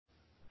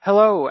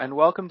Hello, and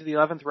welcome to the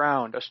 11th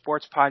Round, a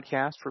sports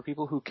podcast for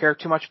people who care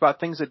too much about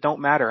things that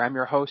don't matter. I'm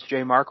your host,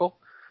 Jay Markle,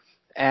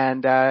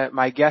 and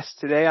my guest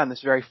today on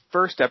this very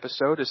first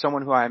episode is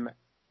someone who I'm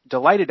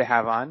delighted to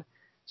have on.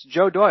 It's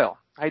Joe Doyle.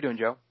 How you doing,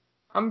 Joe?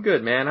 I'm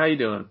good, man. How you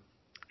doing?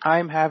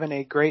 I'm having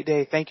a great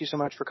day. Thank you so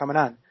much for coming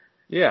on.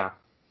 Yeah.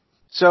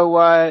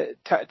 So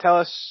tell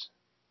us,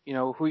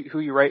 who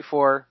you write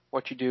for,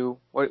 what you do,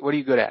 what are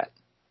you good at?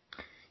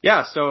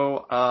 Yeah,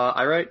 so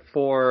I write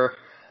for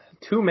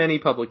too many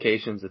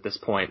publications at this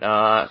point.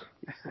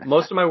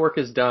 Most of my work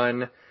is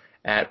done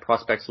at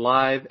Prospects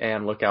Live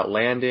and Lookout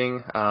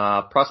Landing.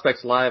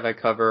 Prospects Live, I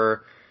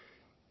cover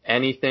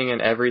anything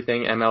and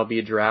everything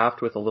MLB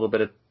draft with a little bit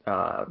of,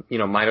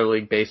 minor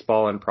league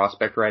baseball and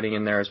prospect writing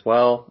in there as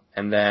well.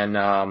 And then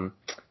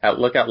at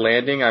Lookout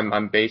Landing,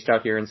 I'm based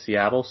out here in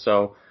Seattle,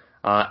 so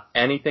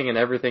anything and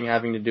everything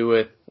having to do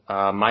with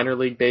minor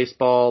league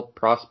baseball,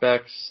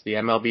 prospects, the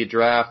MLB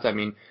draft. I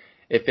mean,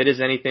 if it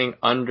is anything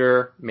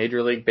under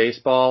Major League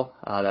Baseball,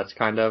 that's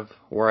kind of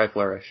where I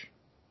flourish.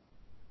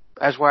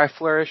 That's where I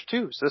flourish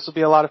too, so this will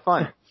be a lot of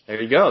fun.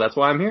 There you go. That's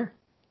why I'm here.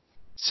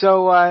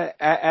 So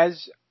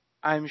as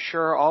I'm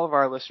sure all of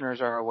our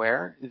listeners are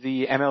aware,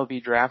 the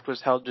MLB draft was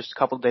held just a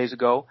couple of days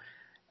ago,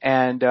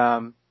 and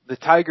the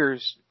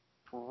Tigers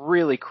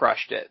really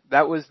crushed it.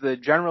 That was the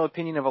general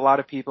opinion of a lot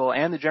of people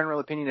and the general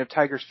opinion of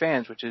Tigers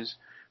fans, which is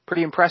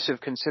pretty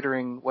impressive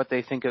considering what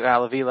they think of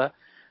Al Avila.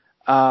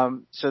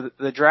 So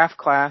the draft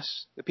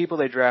class, the people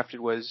they drafted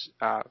was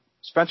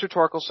Spencer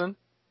Torkelson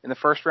in the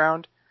first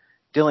round,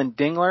 Dylan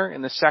Dingler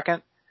in the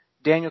second,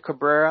 Daniel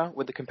Cabrera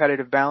with the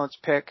competitive balance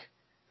pick.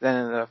 Then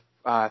in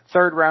the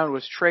third round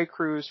was Trey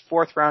Cruz,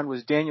 fourth round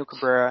was Daniel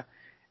Cabrera,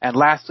 and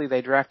lastly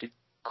they drafted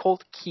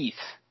Colt Keith.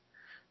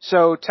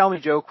 So tell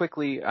me, Joe,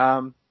 quickly,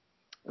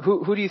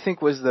 who do you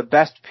think was the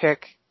best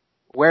pick,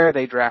 where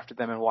they drafted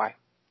them, and why?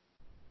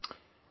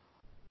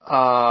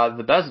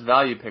 The best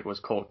value pick was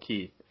Colt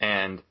Keith,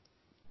 and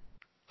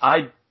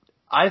I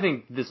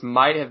think this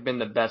might have been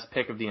the best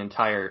pick of the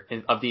entire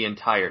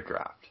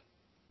draft.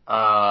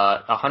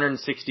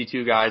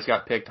 162 guys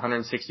got picked,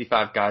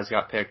 165 guys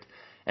got picked,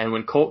 and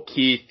when Colt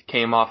Keith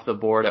came off the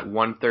board at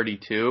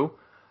 132,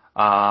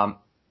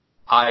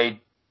 I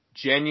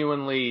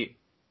genuinely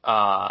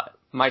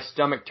my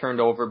stomach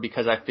turned over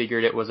because I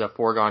figured it was a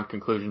foregone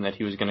conclusion that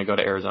he was going to go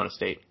to Arizona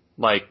State.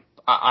 Like,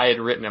 I had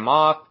written him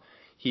off.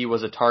 He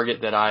was a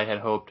target that I had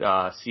hoped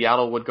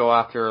Seattle would go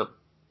after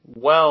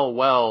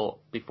well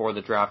before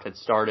the draft had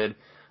started.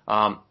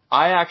 I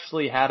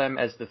actually had him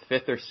as the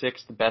fifth or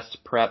sixth best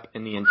prep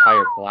in the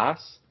entire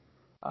class.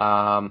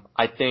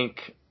 I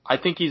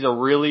think he's a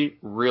really,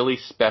 really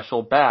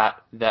special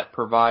bat that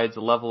provides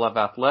a level of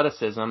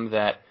athleticism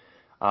that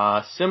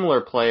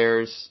similar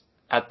players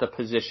at the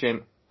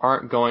position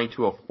aren't going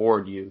to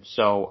afford you.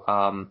 So,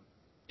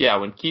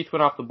 when Keith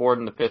went off the board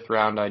in the fifth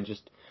round, I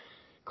just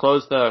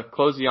close the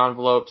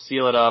envelope,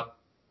 seal it up.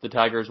 The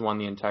Tigers won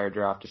the entire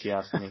draft, if you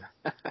ask me.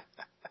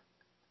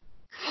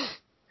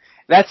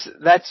 That's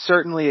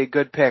certainly a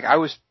good pick. I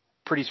was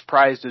pretty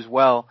surprised as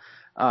well.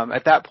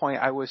 At that point,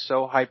 I was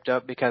so hyped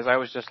up because I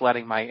was just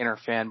letting my inner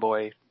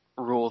fanboy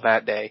rule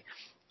that day.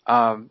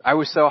 I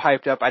was so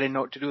hyped up, I didn't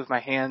know what to do with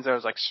my hands. I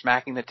was like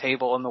smacking the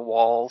table and the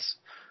walls.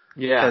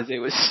 Yeah. Because it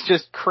was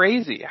just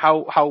crazy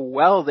how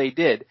well they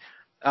did.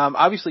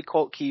 Obviously,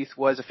 Colt Keith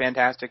was a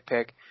fantastic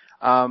pick.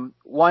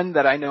 One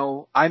that I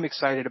know I'm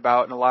excited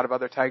about and a lot of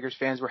other Tigers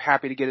fans were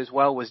happy to get as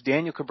well was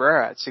Daniel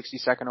Cabrera at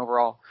 62nd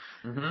overall.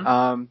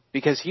 Mm-hmm.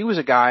 Because he was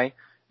a guy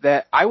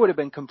that I would have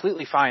been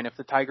completely fine if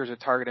the Tigers had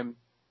targeted him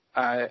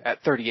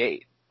at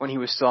 38 when he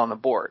was still on the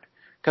board.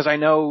 Because I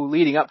know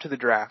leading up to the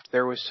draft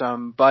there was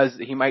some buzz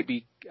that he might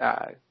be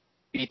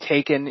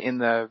taken in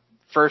the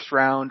first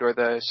round or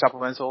the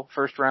supplemental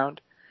first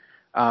round.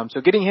 So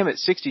getting him at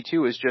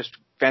 62 is just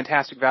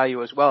fantastic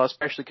value as well,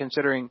 especially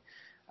considering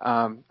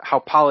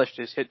how polished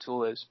his hit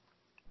tool is.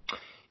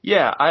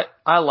 Yeah,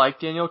 I like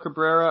Daniel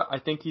Cabrera. I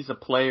think he's a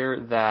player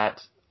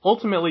that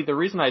ultimately the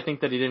reason I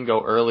think that he didn't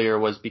go earlier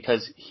was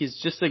because he's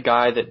just a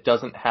guy that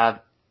doesn't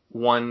have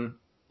one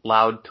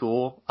loud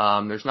tool.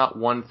 There's not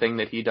one thing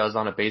that he does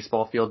on a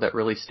baseball field that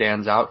really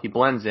stands out. He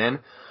blends in.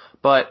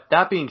 But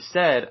that being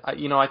said, I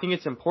think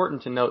it's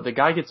important to note the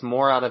guy gets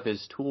more out of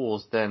his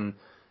tools than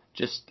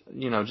just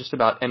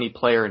about any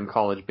player in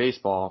college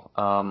baseball.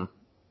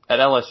 At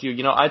LSU,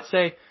 I'd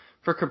say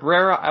for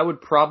Cabrera, I would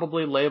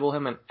probably label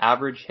him an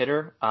average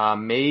hitter,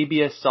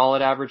 maybe a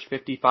solid average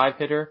 55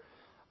 hitter.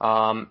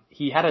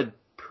 He had a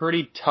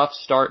pretty tough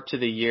start to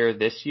the year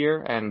this year,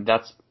 and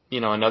that's,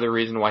 another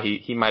reason why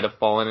he might have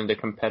fallen into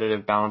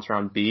competitive balance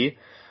round B.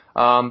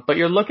 But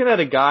you're looking at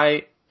a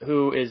guy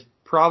who is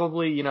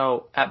probably,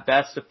 at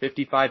best a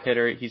 55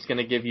 hitter. He's going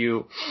to give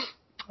you,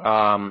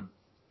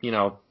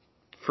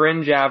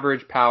 fringe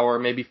average power,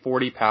 maybe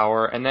 40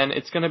 power, and then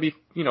it's going to be,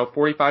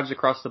 45s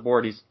across the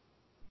board. He's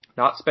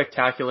not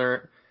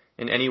spectacular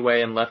in any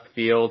way in left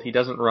field. He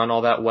doesn't run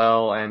all that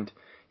well, and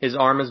his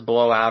arm is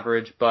below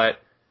average, but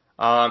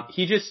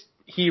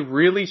he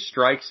really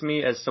strikes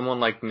me as someone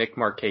like Nick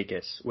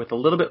Markakis with a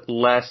little bit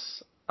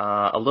less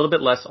a little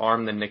bit less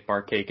arm than Nick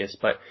Markakis,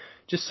 but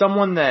just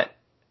someone that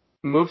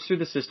moves through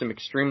the system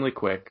extremely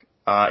quick.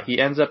 He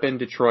ends up in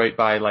Detroit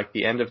by like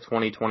the end of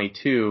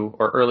 2022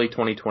 or early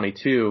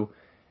 2022,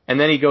 and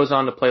then he goes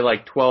on to play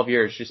like 12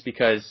 years just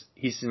because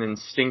he's an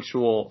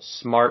instinctual,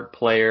 smart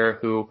player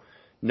who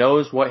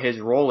knows what his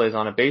role is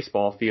on a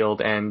baseball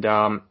field. And,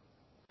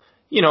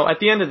 at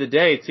the end of the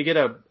day, to get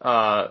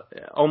a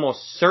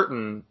almost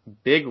certain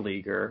big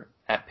leaguer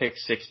at pick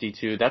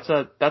 62, that's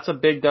a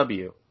big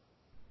W.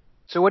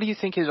 So what do you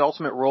think his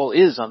ultimate role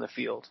is on the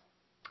field?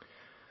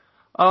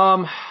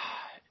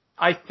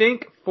 I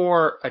think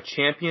for a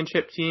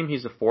championship team,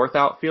 he's a fourth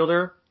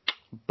outfielder,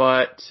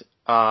 but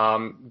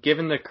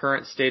given the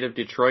current state of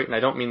Detroit, and I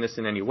don't mean this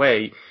in any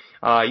way,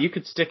 you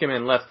could stick him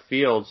in left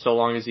field so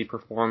long as he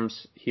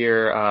performs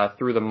here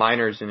through the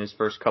minors in his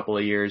first couple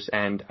of years,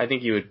 and I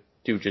think he would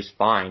do just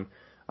fine.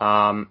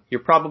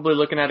 You're probably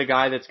looking at a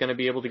guy that's going to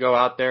be able to go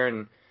out there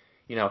and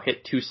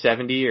hit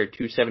 270 or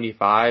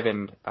 275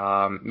 and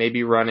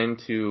maybe run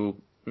into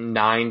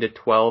 9 to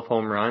 12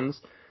 home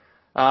runs.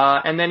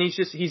 And then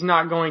you're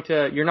not going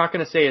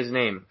to say his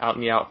name out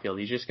in the outfield.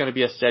 He's just going to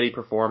be a steady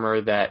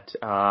performer that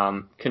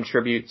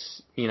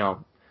contributes,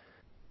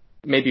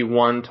 maybe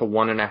 1 to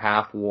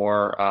 1.5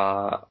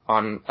 WAR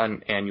on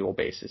an annual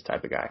basis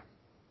type of guy.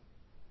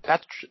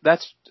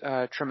 That's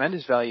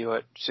tremendous value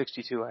at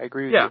 62. I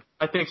agree with you. Yeah,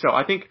 I think so.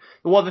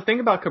 The thing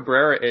about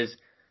Cabrera is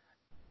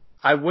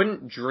I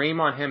wouldn't dream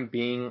on him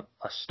being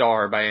a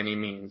star by any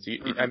means.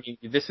 I mean,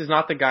 this is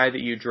not the guy that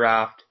you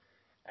draft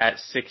at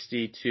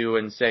 62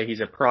 and say he's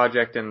a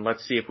project and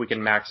let's see if we can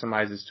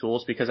maximize his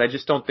tools, because I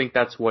just don't think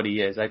that's what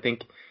he is. I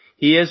think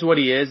he is what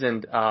he is,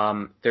 and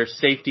there's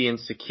safety and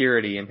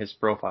security in his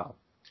profile.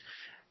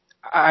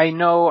 I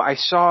know I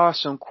saw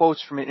some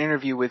quotes from an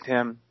interview with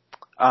him.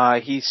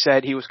 He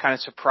said he was kind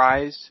of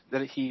surprised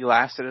that he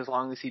lasted as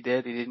long as he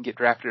did. He didn't get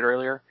drafted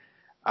earlier.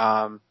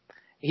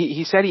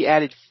 He said he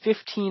added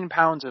 15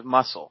 pounds of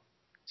muscle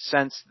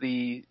since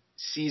the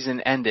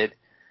season ended.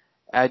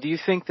 Do you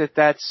think that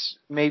that's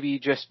maybe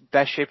just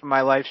best shape of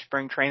my life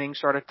spring training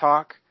sort of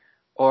talk?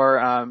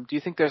 Or do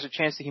you think there's a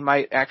chance that he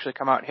might actually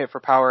come out and hit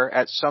for power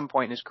at some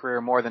point in his career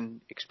more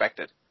than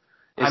expected?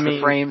 Is the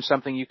frame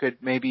something you could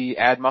maybe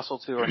add muscle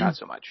to or not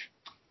so much?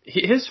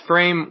 His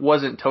frame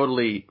wasn't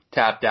totally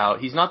tapped out.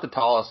 He's not the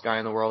tallest guy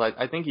in the world.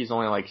 I think he's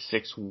only like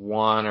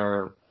 6'1",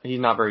 or he's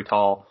not very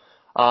tall.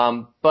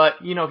 But,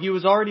 he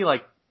was already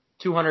like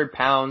 200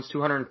 pounds,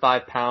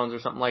 205 pounds or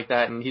something like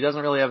that, and he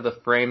doesn't really have the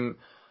frame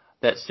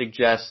that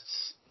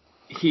suggests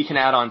he can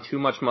add on too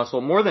much muscle.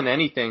 More than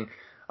anything,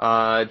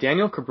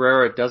 Daniel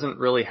Cabrera doesn't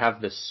really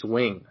have the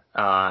swing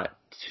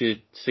to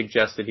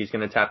suggest that he's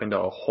going to tap into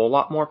a whole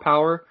lot more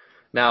power.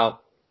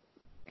 Now,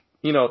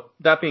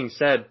 that being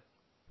said,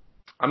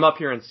 I'm up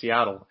here in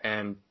Seattle,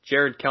 and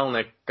Jared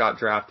Kelenic got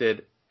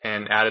drafted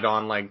and added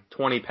on like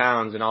 20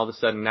 pounds, and all of a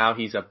sudden now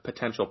he's a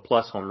potential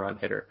plus home run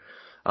hitter.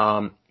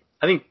 I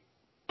think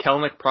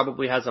Kelenic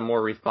probably has a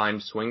more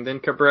refined swing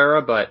than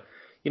Cabrera, but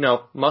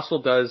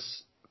muscle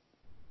does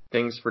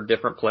things for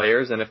different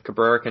players, and if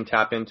Cabrera can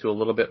tap into a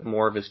little bit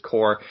more of his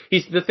core,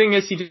 the thing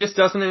is he just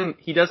doesn't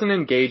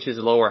engage his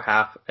lower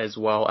half as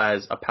well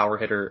as a power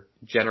hitter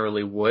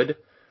generally would.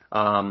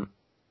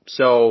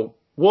 So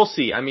we'll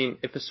see. I mean,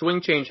 if a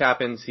swing change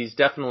happens, he's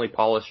definitely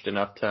polished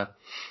enough to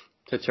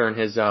turn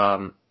his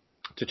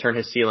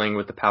ceiling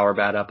with the power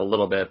bat up a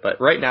little bit,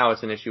 but right now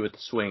it's an issue with the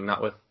swing,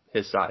 not with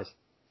his size.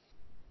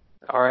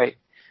 All right.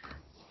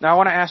 Now I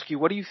want to ask you,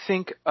 what do you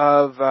think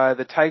of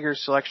the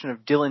Tigers' selection of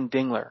Dylan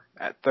Dingler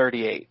at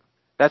 38?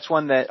 That's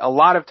one that a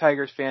lot of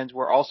Tigers fans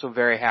were also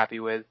very happy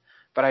with,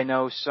 but I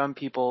know some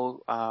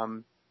people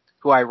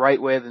who I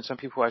write with and some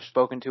people who I've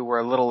spoken to were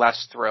a little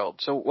less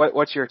thrilled. So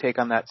what's your take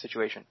on that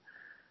situation?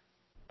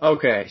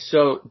 Okay,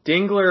 so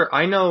Dingler,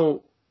 I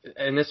know,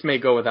 and this may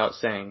go without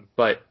saying,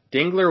 but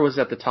Dingler was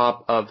at the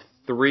top of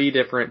 3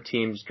 different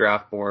teams'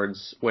 draft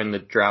boards when the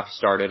draft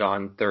started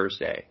on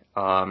Thursday.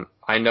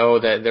 I know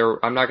that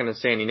I'm not going to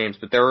say any names,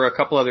 but there were a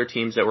couple other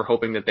teams that were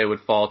hoping that they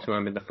would fall to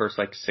him in the first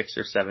 6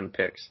 or 7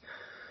 picks.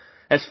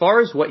 As far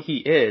as what he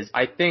is,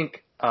 I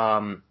think,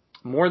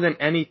 more than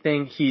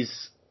anything,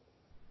 he's,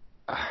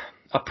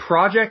 a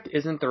project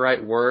isn't the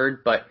right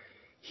word, but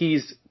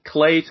he's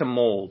clay to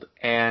mold.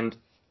 And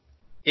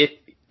if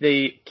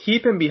they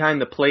keep him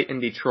behind the plate in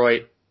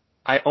Detroit,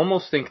 I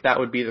almost think that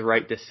would be the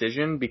right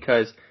decision,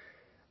 because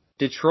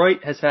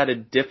Detroit has had a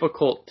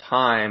difficult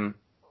time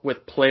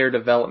with player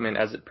development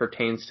as it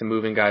pertains to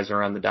moving guys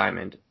around the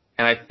diamond.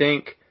 And I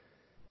think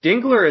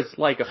Dingler is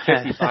like a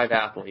 55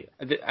 athlete.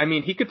 I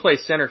mean, he could play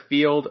center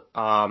field.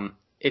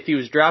 If he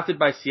was drafted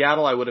by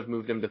Seattle, I would have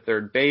moved him to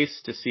third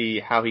base to see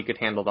how he could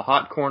handle the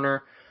hot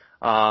corner.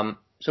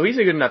 So he's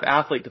a good enough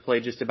athlete to play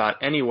just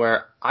about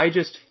anywhere. I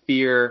just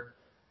fear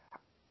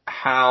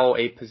how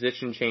a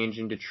position change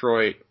in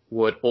Detroit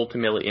would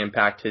ultimately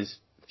impact his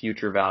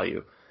future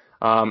value.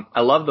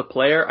 I love the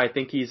player. I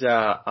think he's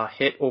a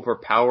hit over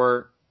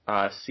power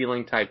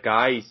ceiling type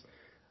guy. He's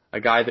a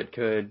guy that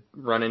could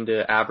run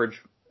into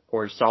average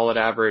or solid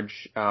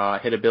average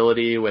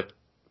hitability with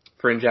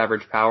fringe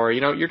average power.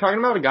 You're talking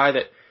about a guy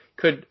that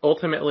could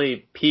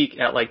ultimately peak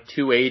at like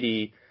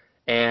 280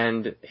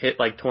 and hit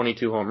like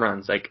 22 home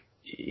runs. Like,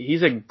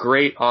 he's a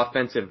great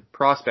offensive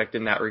prospect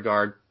in that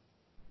regard.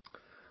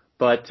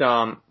 But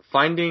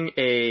finding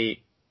a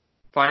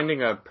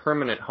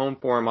permanent home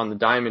for him on the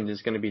diamond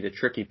is going to be the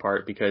tricky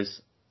part,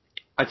 because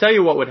I tell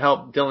you what would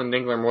help Dylan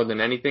Dingler more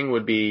than anything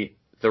would be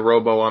the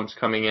robo-umps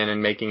coming in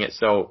and making it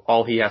so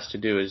all he has to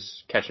do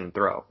is catch and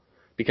throw,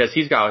 because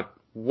he's got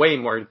way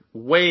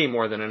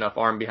more than enough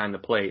arm behind the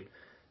plate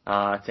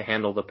to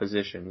handle the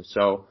position.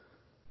 So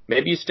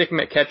maybe you stick him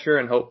at catcher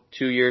and hope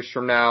 2 years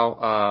from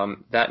now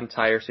that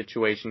entire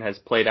situation has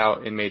played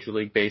out in Major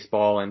League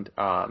Baseball, and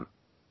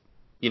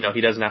he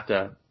doesn't have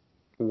to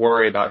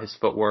worry about his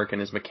footwork and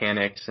his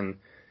mechanics and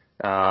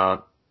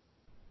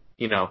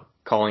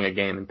calling a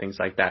game and things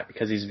like that,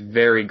 because he's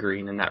very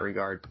green in that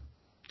regard.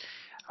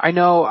 I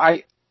know.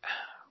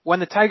 When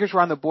the Tigers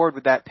were on the board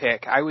with that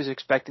pick, I was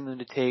expecting them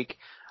to take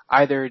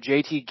either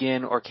JT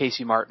Ginn or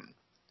Casey Martin,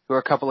 who are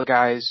a couple of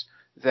guys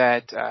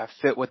that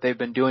fit what they've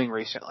been doing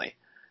recently.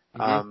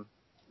 Mm-hmm.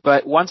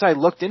 But once I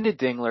looked into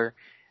Dingler,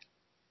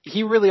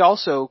 he really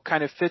also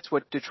kind of fits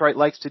what Detroit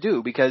likes to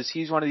do, because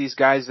he's one of these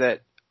guys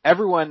that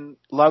everyone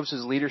loves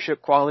his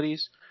leadership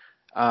qualities.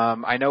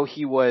 I know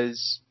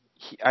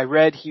I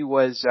read he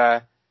was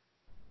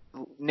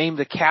named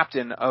the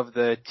captain of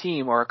the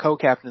team, or a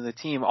co-captain of the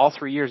team, all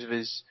 3 years of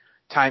his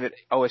time at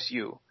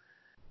OSU.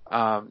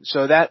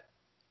 So that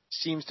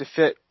seems to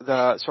fit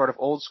the sort of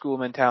old school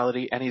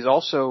mentality. And he's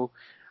also,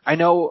 I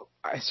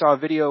saw a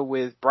video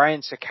with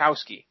Brian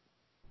Sikowski,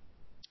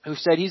 who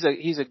said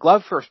he's a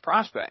glove first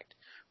prospect,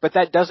 but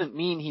that doesn't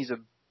mean he's a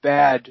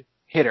bad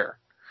hitter.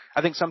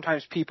 I think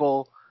sometimes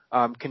people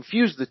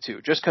confuse the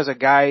two. Just because a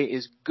guy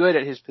is good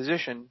at his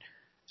position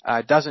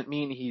doesn't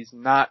mean he's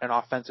not an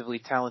offensively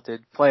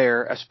talented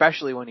player,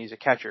 especially when he's a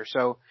catcher.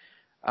 So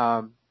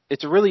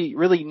it's really,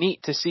 really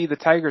neat to see the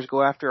Tigers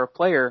go after a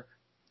player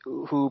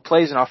who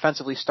plays an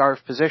offensively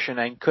starved position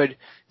and could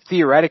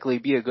theoretically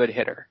be a good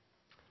hitter.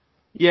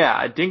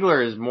 Yeah,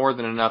 Dingler is more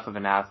than enough of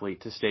an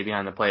athlete to stay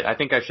behind the plate. I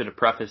think I should have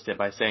prefaced it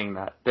by saying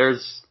that.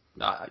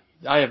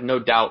 I have no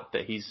doubt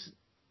that he's,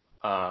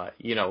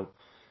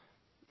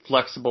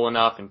 flexible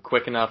enough and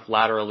quick enough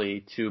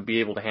laterally to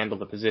be able to handle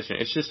the position.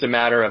 It's just a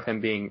matter of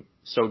him being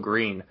so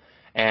green.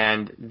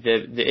 And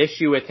the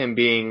issue with him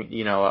being,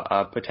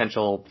 a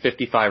potential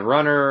 55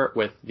 runner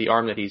with the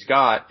arm that he's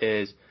got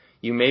is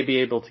you may be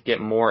able to get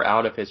more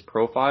out of his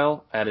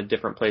profile at a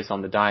different place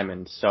on the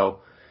diamond. So,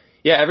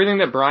 yeah, everything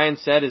that Brian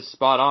said is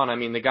spot on. I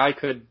mean, the guy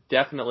could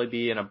definitely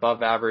be an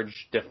above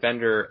average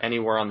defender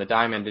anywhere on the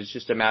diamond. It's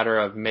just a matter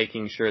of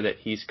making sure that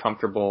he's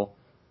comfortable,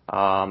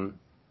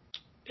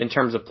 in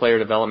terms of player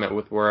development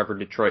with wherever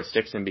Detroit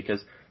sticks him,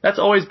 because that's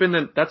always been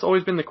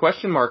the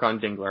question mark on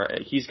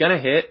Dingler. He's going to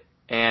hit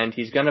and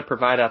he's going to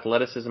provide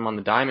athleticism on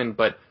the diamond,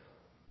 but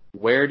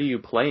where do you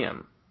play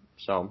him?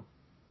 So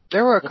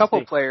there were a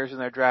couple players in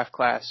their draft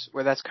class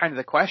where that's kind of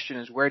the question,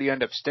 is where do you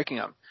end up sticking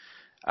them?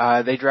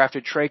 They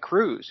drafted Trey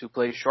Cruz, who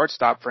plays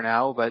shortstop for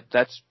now, but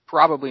that's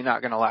probably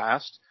not going to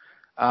last.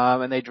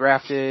 And they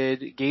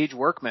drafted Gage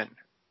Workman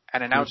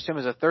and announced him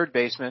as a third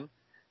baseman.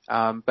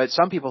 But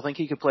some people think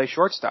he could play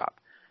shortstop.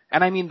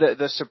 And I mean,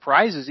 the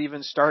surprises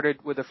even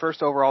started with the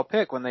first overall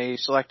pick when they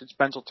selected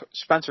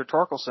Spencer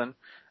Torkelson,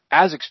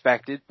 as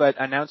expected, but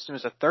announced him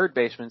as a third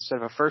baseman instead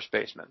of a first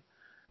baseman.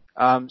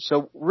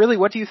 So really,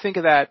 what do you think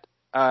of that,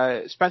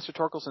 Spencer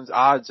Torkelson's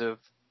odds of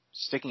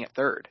sticking at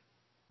third?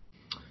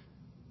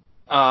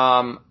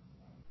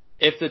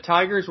 If the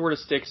Tigers were to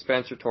stick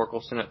Spencer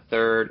Torkelson at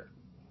third,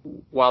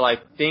 while I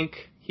think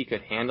he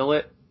could handle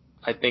it,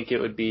 I think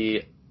it would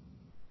be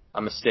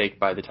a mistake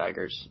by the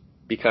Tigers,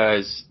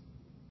 because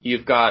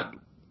you've got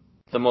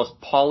the most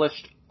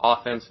polished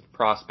offensive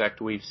prospect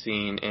we've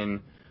seen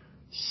in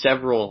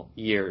several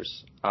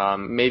years,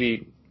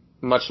 maybe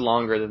much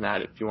longer than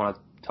that if you want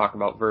to talk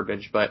about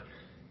verbiage, but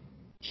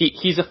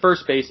he's a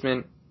first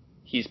baseman.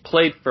 He's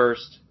played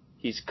first.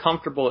 He's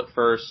comfortable at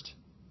first.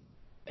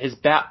 His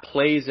bat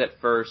plays at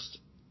first.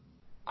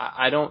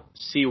 I don't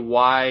see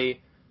why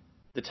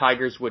the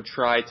Tigers would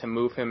try to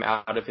move him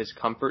out of his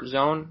comfort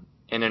zone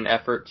in an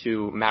effort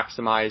to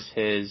maximize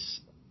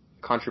his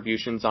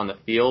contributions on the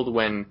field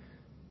when,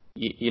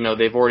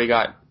 they've already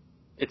got,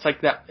 it's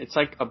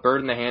like a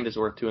bird in the hand is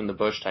worth two in the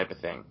bush type of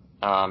thing.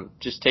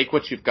 Just take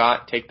what you've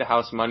got, take the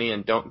house money,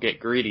 and don't get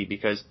greedy,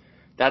 because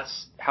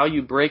that's how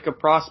you break a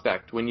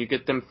prospect, when you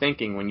get them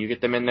thinking, when you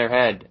get them in their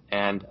head.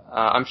 And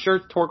I'm sure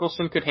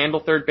Torkelson could handle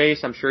third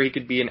base. I'm sure he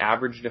could be an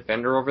average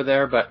defender over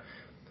there, but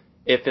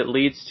if it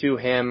leads to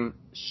him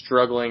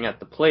struggling at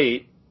the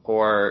plate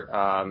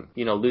or,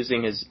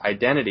 losing his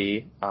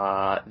identity,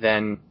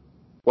 then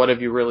what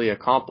have you really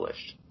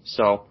accomplished?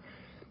 So,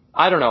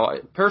 I don't know.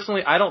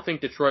 Personally, I don't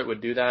think Detroit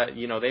would do that.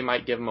 They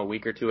might give him a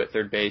week or two at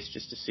third base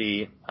just to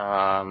see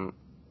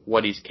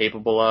what he's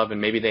capable of,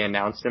 and maybe they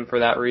announced him for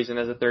that reason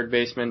as a third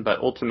baseman, but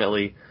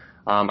ultimately,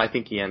 I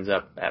think he ends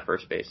up at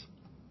first base.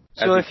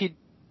 So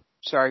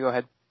sorry, go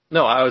ahead.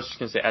 No, I was just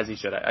going to say, as he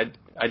should.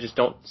 I just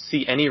don't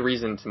see any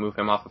reason to move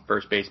him off of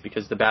first base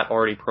because the bat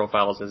already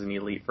profiles as an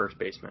elite first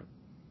baseman.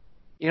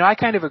 I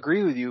kind of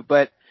agree with you,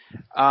 but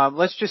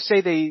let's just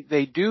say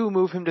they do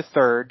move him to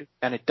third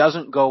and it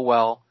doesn't go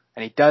well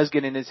and he does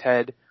get in his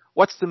head.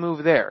 What's the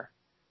move there?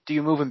 Do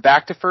you move him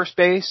back to first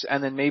base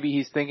and then maybe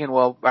he's thinking,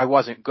 well, I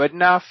wasn't good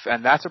enough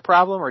and that's a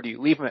problem? Or do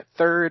you leave him at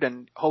third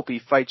and hope he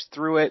fights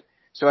through it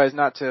so as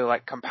not to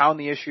like compound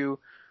the issue?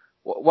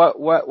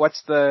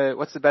 What's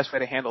the best way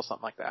to handle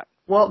something like that?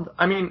 Well,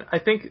 I mean, I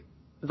think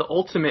the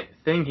ultimate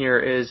thing here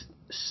is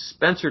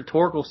Spencer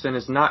Torkelson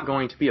is not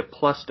going to be a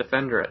plus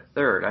defender at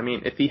third. I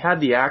mean, if he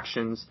had the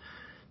actions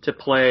to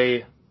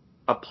play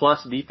a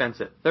plus defense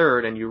at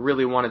third and you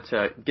really wanted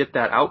to get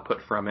that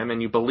output from him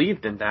and you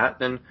believed in that,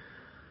 then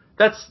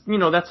that's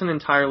an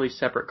entirely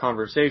separate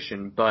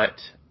conversation. But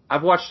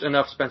I've watched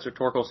enough Spencer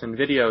Torkelson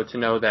video to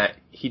know that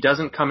he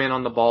doesn't come in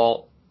on the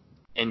ball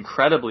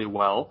incredibly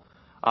well.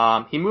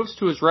 He moves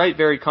to his right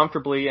very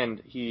comfortably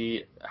and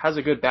he has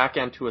a good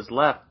backhand to his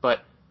left, but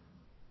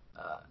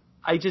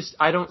I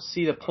don't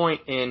see the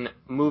point in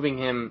moving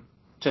him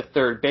to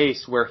third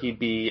base where he'd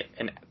be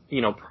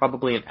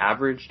probably an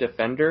average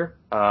defender,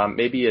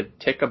 maybe a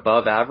tick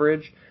above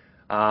average,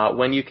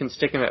 when you can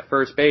stick him at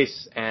first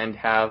base and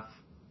have,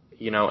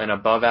 an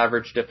above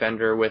average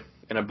defender with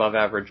an above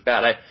average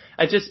bat.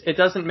 It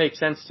doesn't make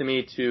sense to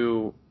me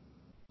to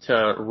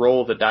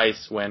roll the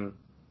dice when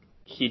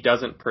he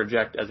doesn't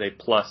project as a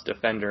plus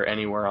defender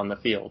anywhere on the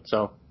field.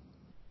 So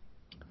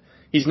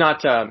he's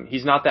not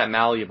that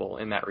malleable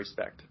in that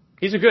respect.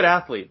 He's a good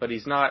athlete, but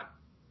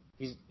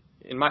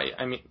in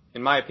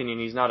my opinion,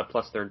 he's not a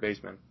plus third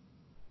baseman.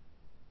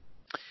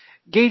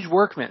 Gage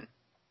Workman,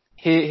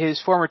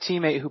 his former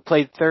teammate who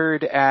played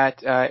third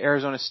at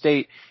Arizona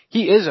State,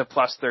 he is a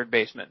plus third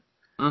baseman.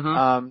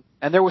 Mm-hmm.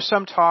 And there was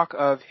some talk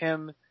of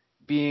him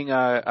being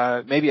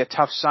maybe a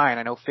tough sign.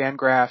 I know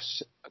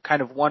Fangraphs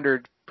kind of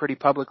wondered pretty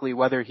publicly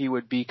whether he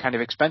would be kind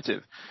of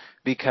expensive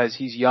because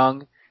he's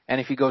young,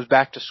 and if he goes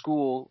back to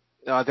school,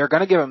 they're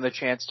going to give him the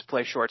chance to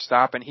play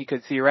shortstop, and he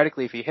could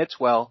theoretically, if he hits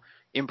well,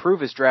 improve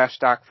his draft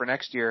stock for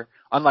next year,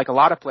 unlike a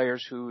lot of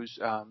players whose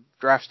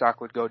draft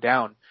stock would go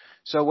down.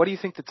 So what do you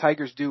think the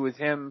Tigers do with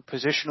him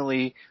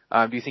positionally?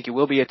 Do you think it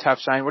will be a tough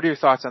sign? What are your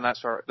thoughts on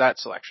that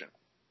selection?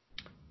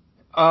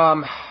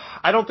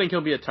 I don't think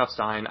he'll be a tough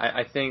sign.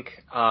 I think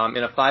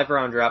in a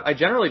 5-round draft, I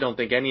generally don't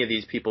think any of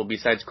these people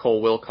besides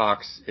Cole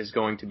Wilcox is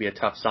going to be a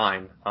tough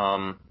sign.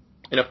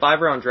 In a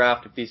 5-round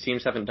draft, if these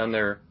teams haven't done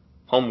their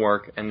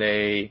homework and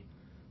they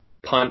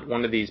punt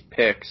one of these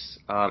picks,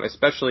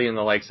 especially in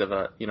the likes of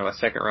a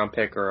 2nd-round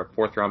pick or a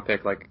 4th-round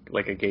pick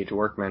like a Gage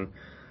Workman,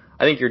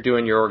 I think you're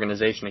doing your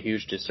organization a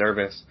huge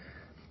disservice.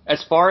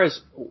 As far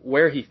as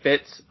where he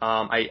fits,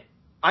 I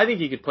think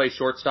he could play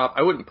shortstop.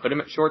 I wouldn't put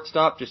him at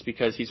shortstop just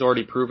because he's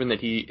already proven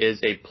that he is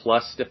a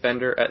plus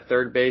defender at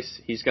third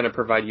base. He's going to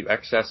provide you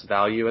excess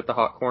value at the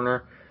hot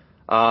corner.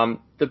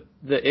 The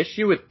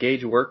issue with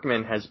Gage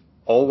Workman has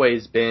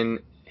always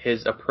been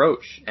his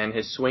approach and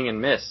his swing and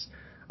miss.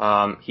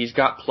 He's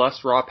got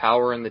plus raw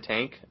power in the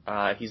tank.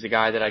 He's a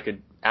guy that I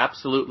could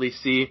absolutely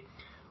see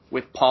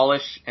with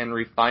polish and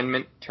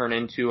refinement turn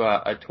into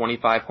a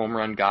 25 home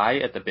run guy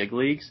at the big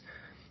leagues.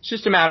 It's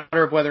just a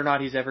matter of whether or not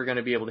he's ever going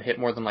to be able to hit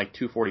more than like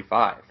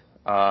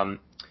 245.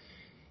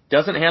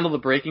 Doesn't handle the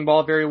breaking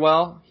ball very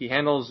well. He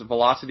handles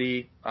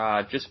velocity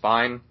just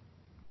fine.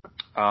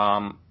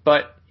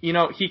 But,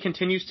 he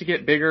continues to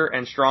get bigger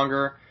and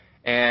stronger,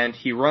 and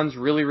he runs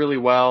really, really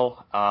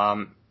well.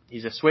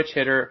 He's a switch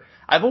hitter.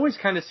 I've always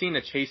kind of seen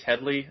a Chase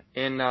Headley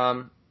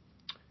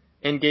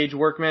in Gage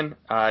Workman,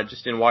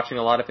 just in watching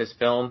a lot of his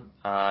film.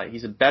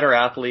 He's a better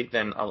athlete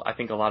than I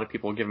think a lot of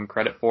people give him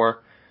credit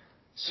for.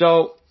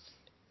 So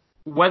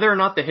whether or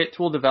not the hit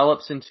tool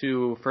develops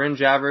into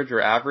fringe average or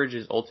average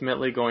is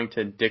ultimately going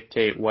to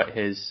dictate what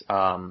his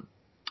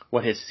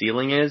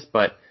ceiling is.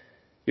 But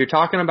you're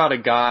talking about a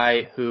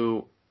guy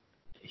who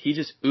he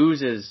just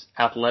oozes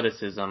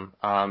athleticism.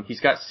 He's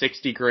got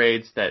 60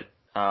 grades that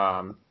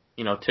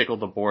tickle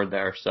the board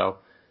there. So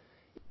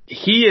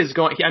he's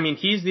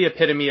the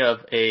epitome of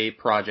a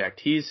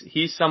project.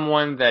 He's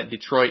someone that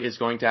Detroit is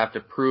going to have to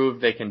prove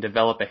they can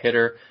develop a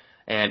hitter,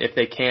 and if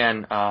they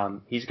can,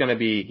 he's going to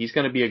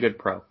be a good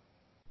pro.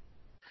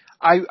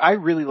 I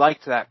really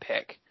liked that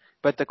pick,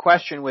 but the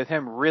question with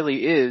him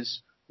really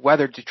is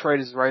whether Detroit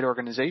is the right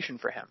organization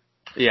for him.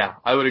 Yeah,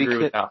 I would agree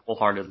with that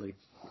wholeheartedly.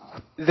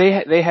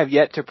 They have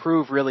yet to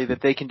prove really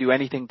that they can do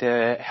anything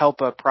to help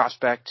a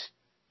prospect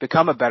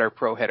become a better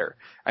pro hitter.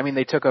 I mean,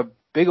 they took a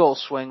big old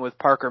swing with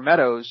Parker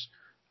Meadows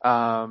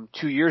 2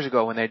 years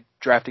ago when they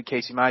drafted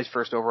Casey Mize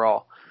first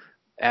overall,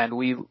 and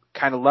we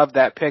kind of loved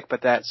that pick,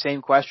 but that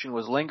same question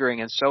was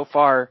lingering, and so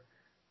far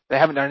they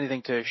haven't done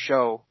anything to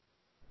show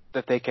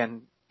that they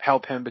can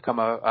help him become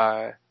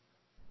a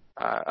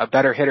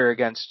better hitter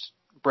against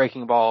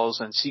breaking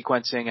balls and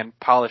sequencing and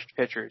polished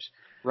pitchers.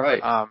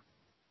 Right.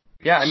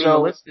 Yeah, I mean,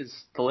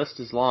 the list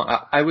is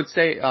long. I would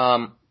say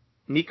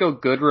Nico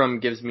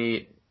Goodrum gives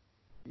me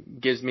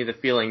the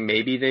feeling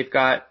maybe they've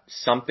got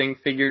something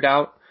figured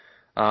out.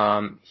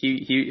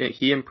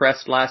 He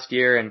impressed last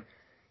year, and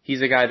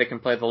He's a guy that can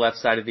play the left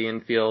side of the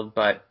infield,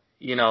 but,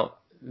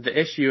 the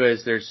issue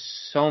is there's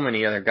so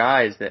many other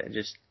guys that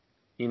just,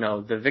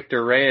 the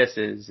Victor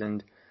Reyeses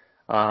and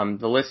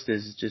the list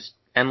is just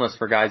endless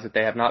for guys that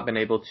they have not been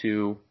able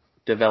to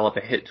develop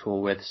a hit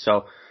tool with.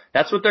 So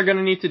that's what they're going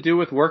to need to do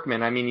with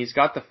Workman. I mean, he's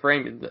got the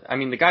frame. I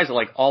mean, the guy's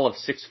like all of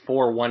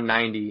 6'4",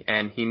 190,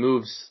 and he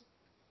moves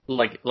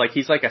like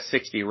he's like a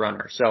 60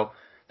 runner. So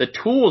the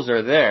tools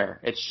are there.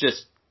 It's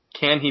just,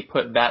 can he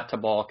put bat to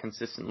ball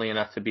consistently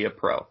enough to be a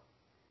pro?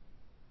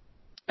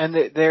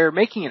 And they're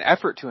making an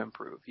effort to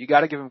improve. You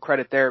got to give them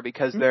credit there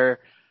because they're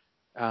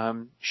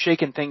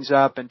shaking things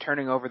up and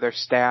turning over their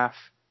staff,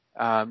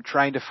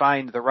 trying to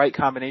find the right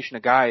combination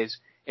of guys.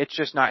 It's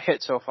just not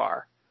hit so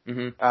far.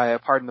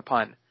 Pardon the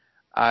pun.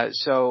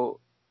 So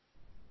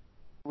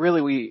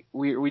really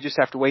we just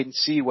have to wait and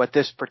see what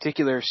this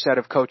particular set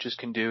of coaches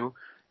can do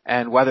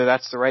and whether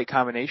that's the right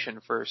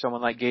combination for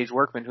someone like Gage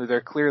Workman, who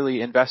they're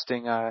clearly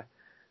investing a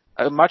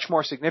much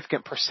more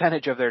significant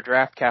percentage of their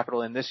draft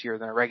capital in this year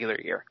than a regular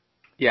year.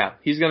 Yeah,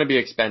 he's going to be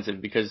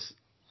expensive because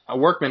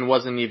Workman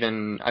wasn't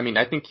even,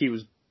 I think he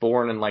was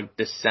born in like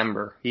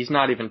December. He's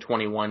not even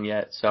 21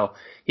 yet. So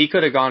he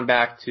could have gone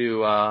back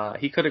to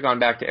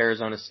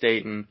Arizona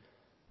State, and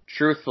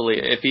truthfully,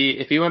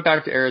 if he went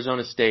back to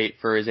Arizona State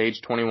for his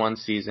age 21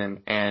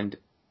 season and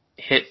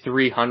hit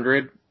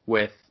 300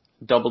 with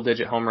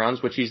double-digit home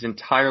runs, which he's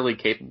entirely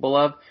capable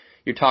of,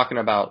 you're talking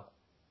about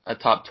a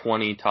top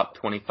 20, top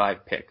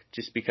 25 pick,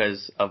 just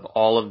because of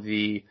all of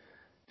the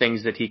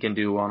things that he can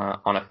do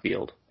on a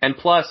field. And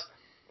plus,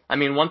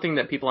 one thing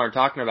that people aren't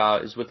talking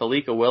about is with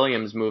Alika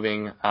Williams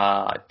moving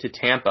to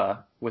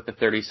Tampa with the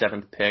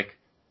 37th pick,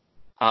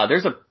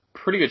 there's a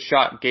pretty good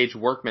shot Gage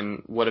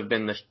Workman would have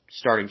been the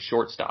starting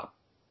shortstop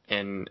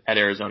at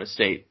Arizona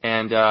State.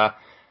 And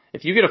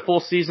if you get a full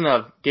season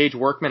of Gage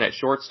Workman at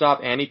shortstop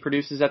and he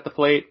produces at the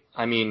plate,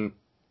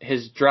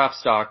 his draft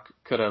stock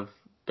could have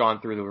gone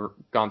through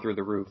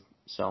the roof.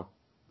 So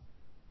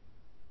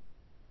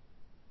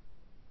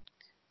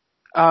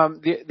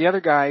the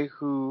other guy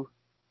who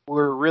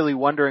we're really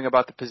wondering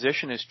about the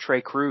position is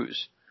Trey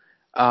Cruz.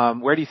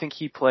 Where do you think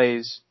he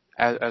plays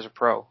as a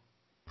pro?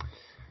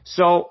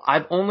 So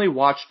I've only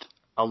watched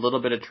a little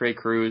bit of Trey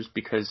Cruz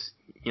because,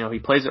 he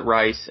plays at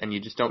Rice and you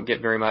just don't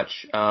get very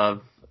much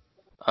of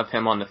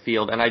him on the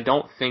field. And I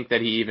don't think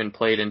that he even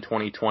played in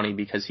 2020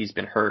 because he's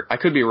been hurt. I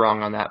could be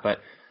wrong on that, but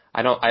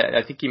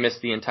I think he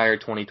missed the entire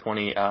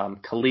 2020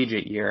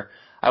 collegiate year.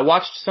 I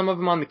watched some of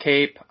him on the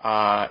Cape.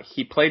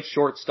 He played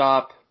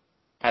shortstop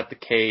at the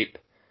Cape.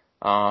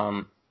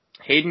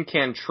 Hayden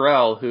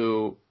Cantrell,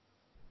 who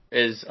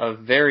is a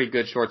very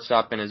good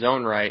shortstop in his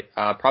own right,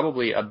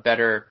 probably a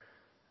better,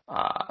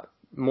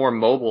 more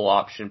mobile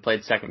option,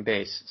 played second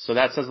base. So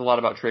that says a lot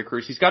about Trey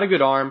Cruz. He's got a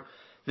good arm.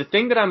 The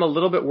thing that I'm a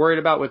little bit worried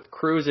about with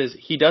Cruz is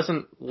he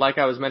doesn't, like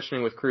I was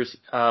mentioning with Cruz,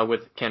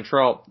 with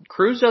Cantrell,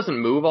 Cruz doesn't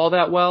move all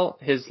that well.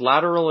 His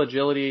lateral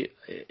agility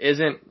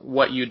isn't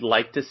what you'd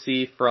like to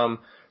see from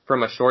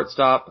a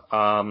shortstop.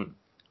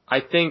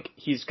 I think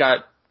he's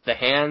got the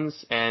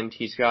hands and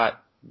he's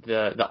got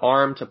the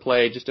arm to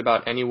play just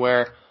about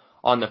anywhere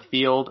on the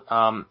field.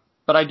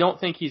 But I don't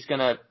think he's going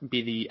to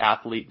be the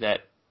athlete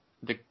that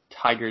the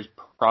Tigers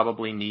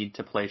probably need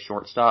to play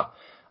shortstop.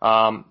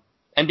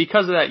 And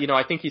because of that,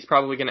 I think he's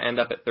probably going to end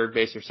up at third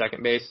base or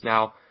second base.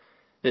 Now,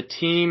 the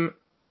team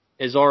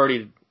is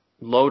already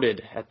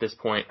loaded at this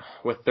point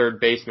with third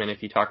basemen.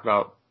 If you talk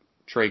about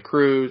Trey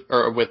Cruz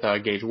or with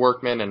Gage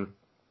Workman, and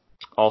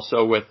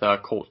also with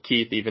Colt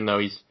Keith, even though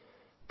he's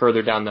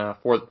further down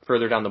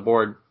the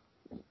board.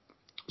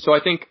 So I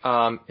think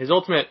his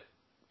ultimate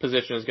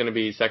position is going to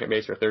be second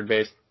base or third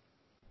base.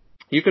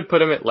 You could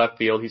put him at left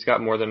field. He's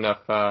got more than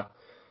enough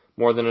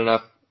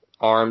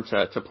arm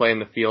to play in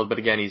the field, but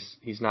again,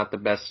 he's not the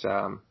best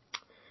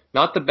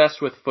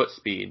with foot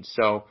speed.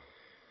 So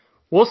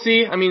we'll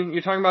see.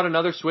 You're talking about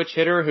another switch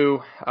hitter who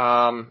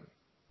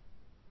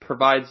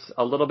provides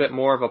a little bit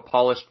more of a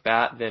polished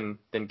bat than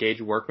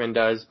Gage Workman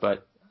does,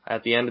 but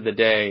at the end of the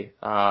day,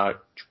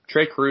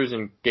 Trey Cruz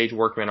and Gage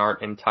Workman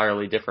aren't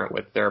entirely different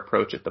with their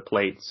approach at the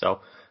plate.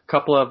 So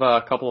couple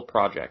of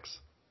projects.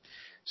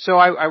 So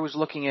I was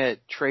looking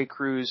at Trey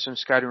Cruz, some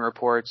scouting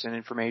reports and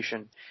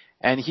information,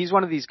 and he's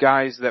one of these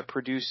guys that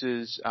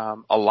produces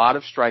a lot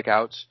of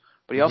strikeouts,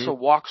 but he also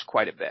walks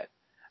quite a bit.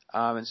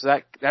 And so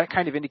that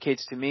kind of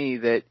indicates to me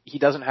that he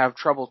doesn't have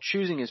trouble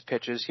choosing his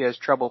pitches. He has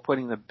trouble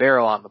putting the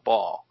barrel on the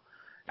ball.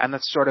 And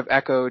that's sort of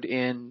echoed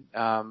in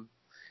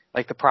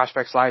like the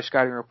Prospects Live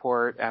scouting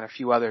report and a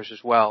few others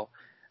as well.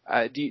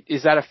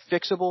 Is that a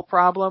fixable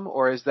problem,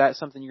 or is that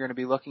something you're going to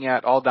be looking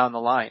at all down the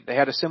line? They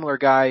had a similar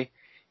guy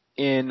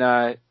in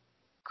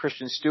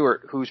Christian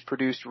Stewart who's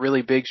produced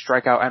really big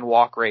strikeout and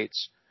walk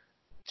rates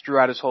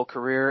throughout his whole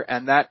career,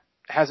 and that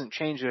hasn't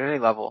changed at any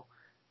level.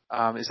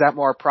 Is that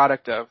more a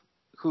product of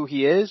who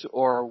he is,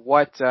 or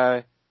what?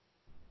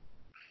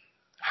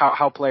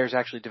 How players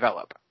actually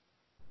develop?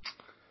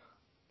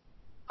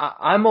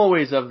 I'm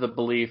always of the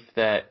belief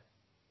that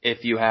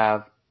if you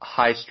have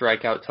high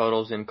strikeout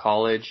totals in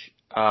college,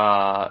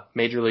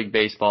 Major League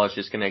Baseball is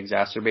just going to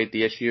exacerbate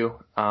the issue.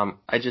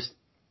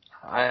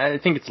 I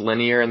think it's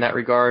linear in that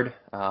regard.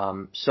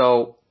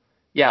 So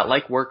yeah,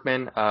 like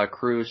Workman,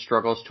 Cruz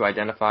struggles to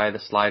identify the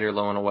slider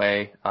low and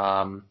away.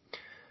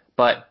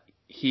 But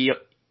he,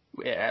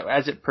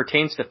 as it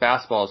pertains to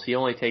fastballs, he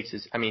takes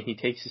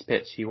his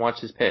pitch. He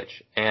wants his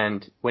pitch.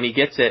 And when he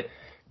gets it,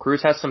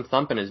 Cruz has some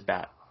thump in his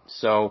bat.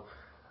 So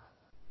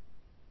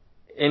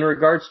in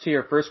regards to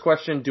your first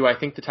question, do I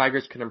think the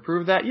Tigers could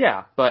improve that?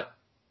 Yeah, but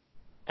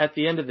at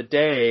the end of the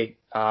day,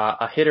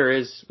 a hitter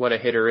is what a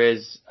hitter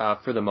is,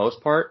 for the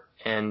most part.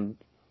 And,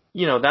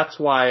 that's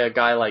why a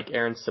guy like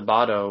Aaron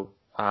Sabato,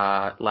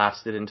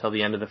 lasted until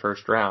the end of the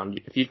first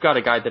round. If you've got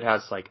a guy that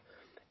has like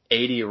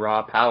 80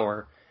 raw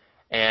power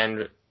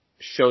and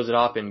shows it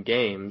off in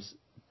games,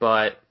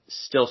 but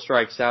still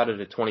strikes out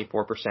at a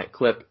 24%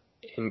 clip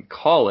in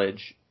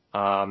college,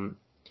 then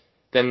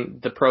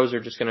the pros are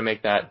just going to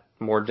make that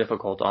more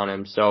difficult on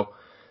him. So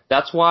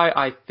that's why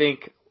I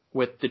think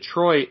with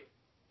Detroit,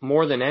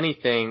 more than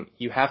anything,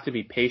 you have to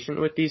be patient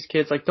with these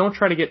kids. Like, don't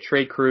try to get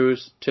Trey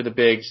Cruz to the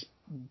bigs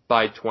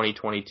by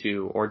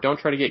 2022, or don't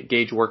try to get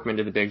Gage Workman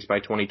to the bigs by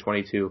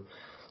 2022.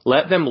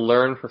 Let them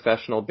learn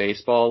professional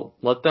baseball.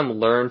 Let them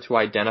learn to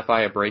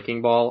identify a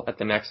breaking ball at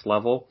the next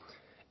level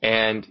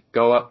and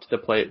go up to the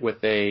plate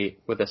with a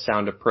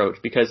sound approach.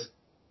 Because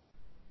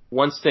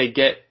once they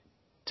get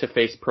to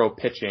face pro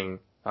pitching,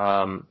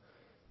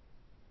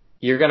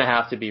 you're going to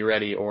have to be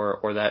ready,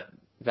 or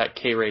that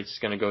K rate's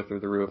going to go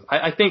through the roof.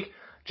 I think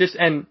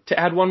and to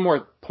add one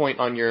more point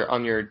on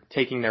your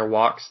taking their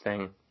walks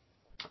thing,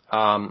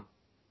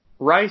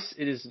 Rice,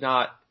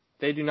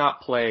 they do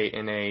not play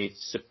in a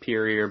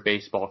superior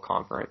baseball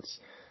conference.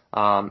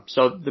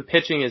 So the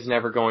pitching is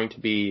never going to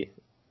be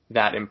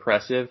that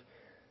impressive.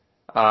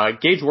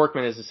 Gage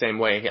Workman is the same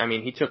way. I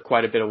mean, he took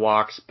quite a bit of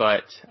walks,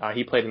 but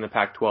he played in the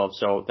Pac-12,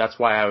 so that's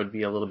why I would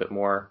be a little bit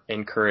more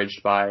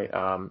encouraged by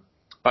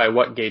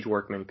what Gage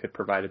Workman could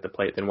provide at the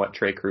plate than what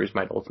Trey Cruz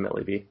might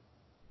ultimately be.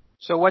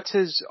 So what's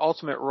his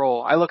ultimate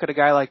role? I look at a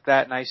guy like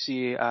that and I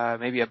see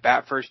maybe a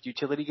bat-first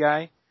utility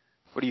guy.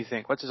 What do you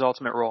think? What's his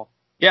ultimate role?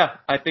 Yeah,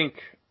 I think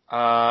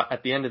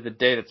at the end of the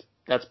day,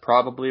 that's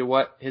probably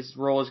what his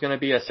role is going to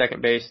be: a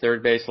second base,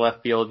 third base,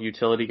 left field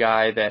utility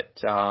guy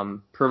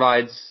that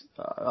provides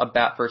a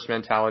bat-first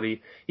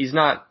mentality. He's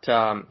not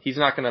going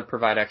to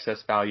provide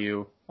excess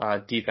value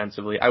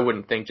defensively, I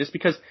wouldn't think, just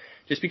because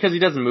he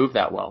doesn't move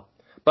that well.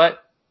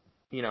 But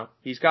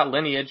he's got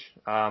lineage.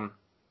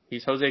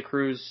 He's Jose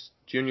Cruz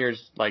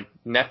Jr.'s like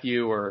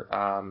nephew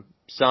or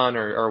son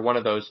or one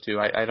of those two.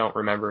 I don't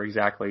remember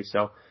exactly.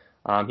 So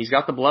he's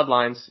got the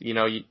bloodlines.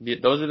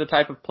 Those are the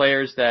type of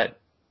players that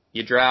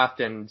you draft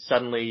and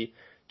suddenly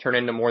turn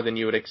into more than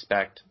you would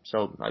expect.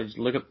 So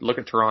look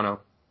at Toronto.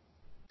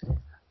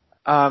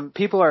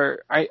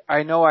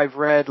 I know I've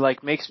read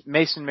like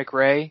Mason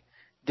McRae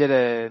did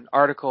an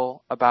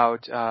article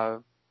about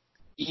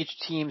each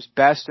team's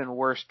best and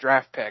worst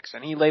draft picks,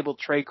 and he labeled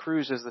Trey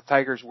Cruz as the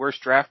Tigers'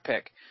 worst draft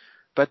pick.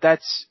 But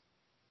that's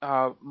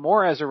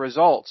more as a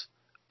result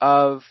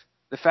of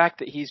the fact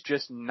that he's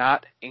just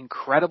not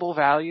incredible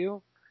value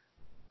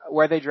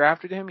where they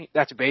drafted him.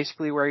 That's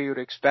basically where you would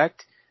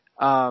expect.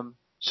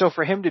 So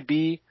for him to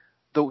be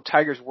the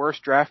Tigers'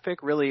 worst draft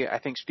pick really, I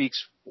think,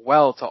 speaks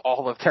well to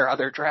all of their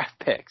other draft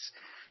picks.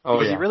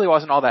 Because he really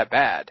wasn't all that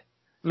bad.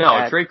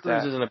 No, Trey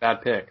Cruz isn't a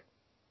bad pick.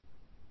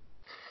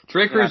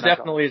 Trey Cruz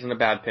definitely isn't a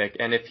bad pick.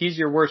 And if he's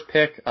your worst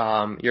pick,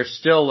 you're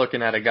still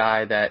looking at a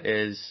guy that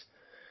is,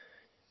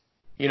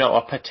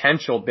 a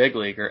potential big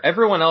leaguer.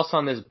 Everyone else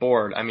on this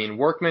board, I mean,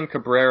 Workman,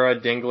 Cabrera,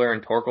 Dingler,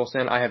 and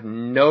Torkelson, I have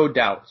no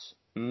doubts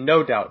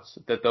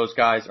that those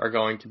guys are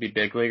going to be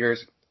big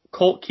leaguers.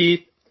 Colt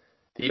Keith,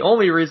 the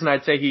only reason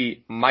I'd say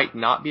he might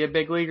not be a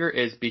big leaguer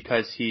is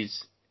because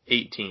he's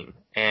 18,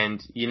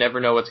 and you never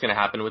know what's going to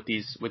happen with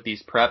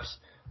these preps.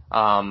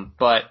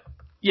 But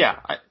yeah,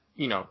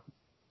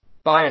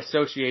 by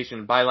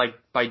association, by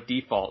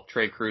default,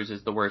 Trey Cruz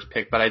is the worst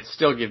pick, but I'd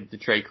still give the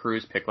Trey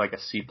Cruz pick like a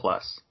C+.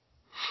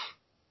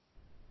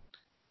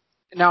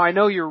 Now, I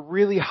know you're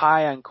really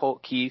high on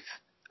Colt Keith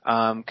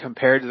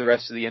compared to the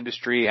rest of the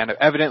industry, and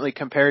evidently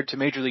compared to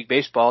Major League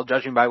Baseball,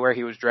 judging by where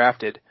he was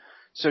drafted.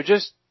 So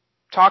just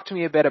talk to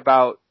me a bit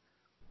about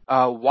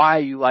why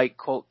you like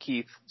Colt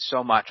Keith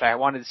so much. I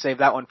wanted to save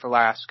that one for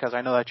last because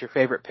I know that's your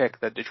favorite pick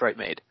that Detroit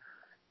made.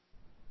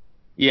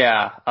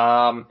 Yeah,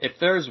 if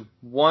there's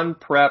one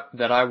prep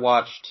that I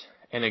watched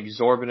an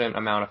exorbitant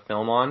amount of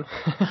film on,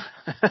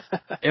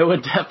 it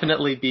would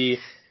definitely be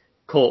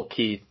Colt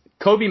Keith.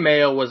 Kobe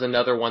Mayo was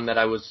another one that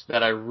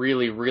I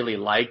really, really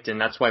liked, and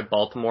that's why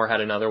Baltimore had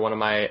another one of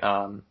my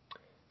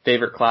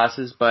favorite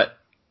classes. But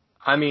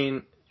I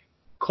mean,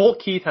 Colt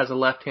Keith has a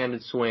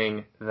left-handed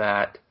swing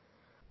that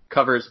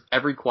covers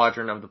every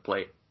quadrant of the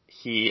plate.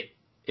 He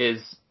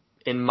is,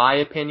 in my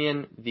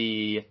opinion,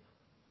 the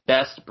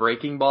best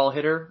breaking ball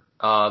hitter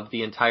of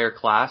the entire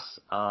class.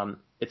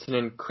 It's an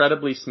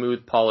incredibly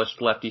smooth,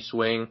 polished lefty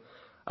swing.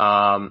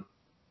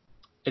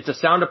 It's a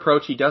sound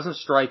approach. He doesn't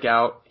strike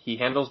out. He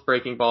handles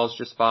breaking balls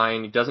just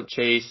fine. He doesn't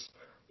chase.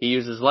 He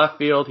uses left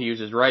field. He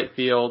uses right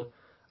field.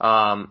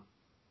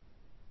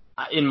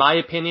 In my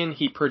opinion,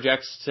 he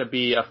projects to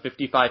be a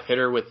 55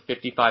 hitter with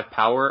 55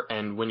 power.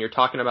 And when you're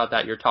talking about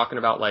that, you're talking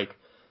about like,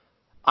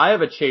 I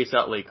have a Chase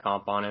Utley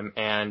comp on him,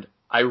 and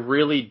I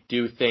really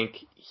do think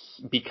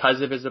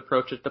because of his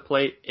approach at the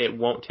plate, it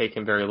won't take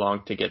him very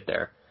long to get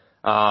there.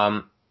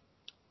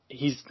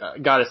 He's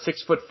got a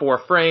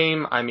 6'4"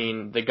 frame. I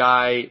mean, the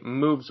guy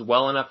moves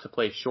well enough to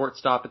play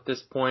shortstop at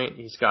this point.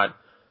 He's got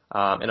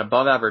an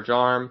above average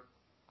arm.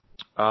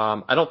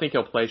 I don't think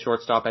he'll play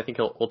shortstop. I think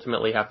he'll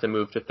ultimately have to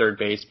move to third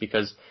base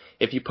because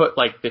if you put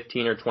like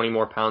 15 or 20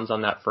 more pounds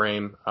on that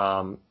frame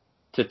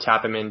to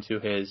tap him into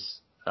his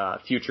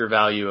future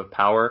value of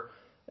power,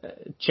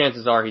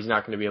 chances are he's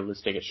not going to be able to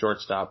stick at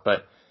shortstop.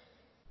 But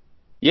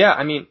yeah,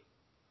 I mean,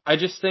 I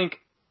just think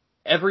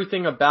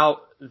everything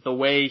about the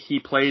way he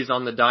plays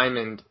on the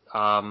diamond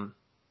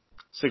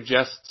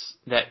suggests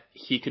that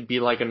he could be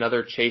like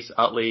another Chase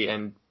Utley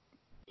and,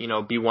 you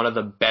know, be one of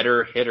the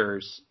better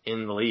hitters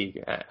in the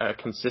league, a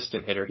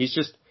consistent hitter.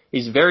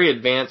 He's very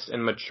advanced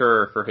and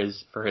mature for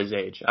his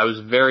age. I was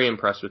very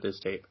impressed with his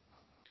tape.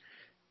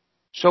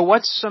 So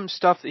what's some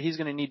stuff that he's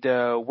going to need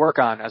to work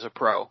on as a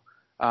pro?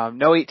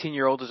 No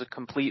 18-year-old is a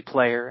complete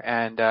player,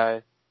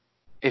 and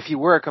if he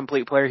were a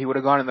complete player, he would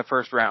have gone in the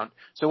first round.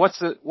 So what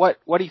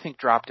do you think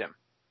dropped him?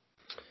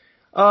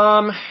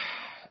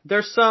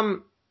 There's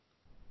some.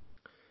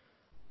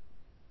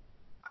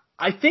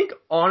 I think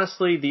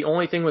honestly, the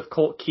only thing with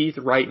Colt Keith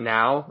right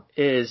now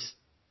is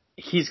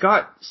he's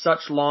got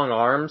such long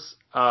arms,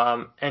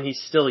 and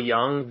he's still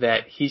young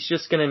that he's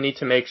just going to need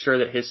to make sure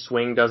that his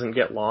swing doesn't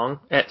get long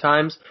at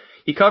times.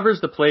 He covers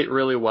the plate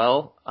really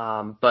well,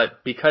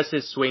 but because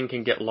his swing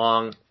can get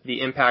long, the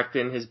impact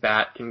in his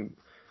bat can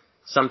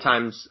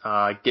sometimes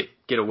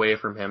get away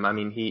from him. I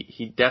mean,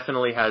 he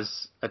definitely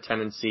has a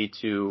tendency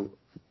to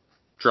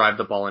drive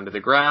the ball into the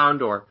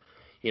ground or,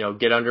 you know,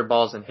 get under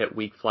balls and hit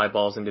weak fly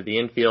balls into the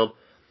infield.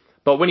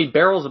 But when he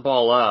barrels a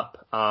ball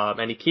up,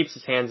 and he keeps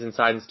his hands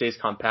inside and stays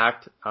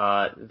compact,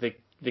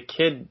 the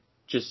kid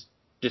just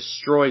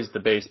destroys the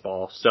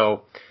baseball.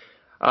 So,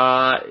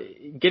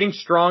 getting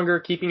stronger,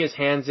 keeping his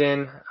hands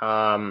in,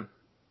 and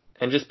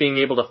just being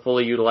able to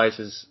fully utilize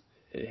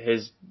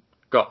his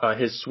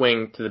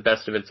swing to the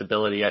best of its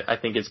ability, I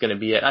think is going to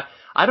be it.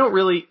 I don't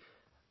really,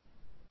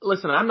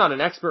 listen, I'm not an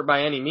expert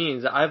by any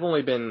means. I've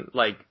only been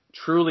like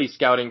truly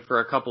scouting for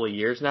a couple of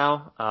years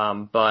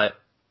now. But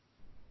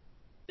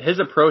his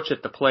approach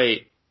at the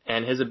plate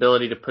and his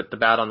ability to put the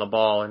bat on the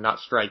ball and not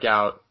strike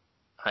out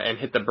and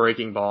hit the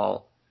breaking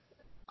ball,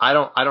 I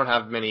don't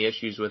have many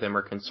issues with him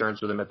or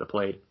concerns with him at the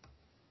plate.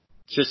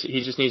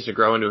 He just needs to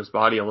grow into his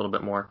body a little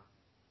bit more.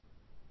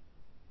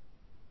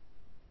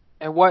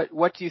 And what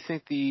do you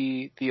think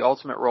the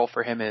ultimate role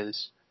for him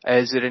is?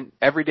 Is it an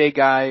everyday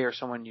guy or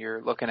someone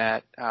you're looking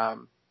at?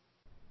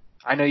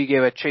 I know you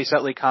gave a Chase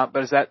Utley comp,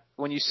 but is that,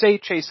 when you say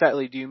Chase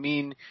Utley, do you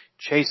mean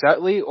Chase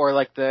Utley or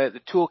like the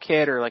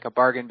toolkit or like a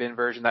bargain bin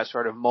version, that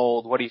sort of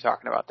mold? What are you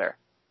talking about there?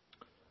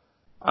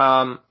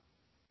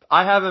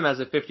 I have him as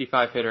a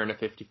 55 hitter and a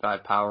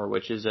 55 power,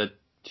 which is a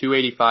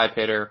 285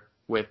 hitter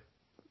with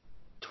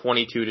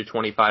 22 to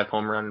 25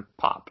 home run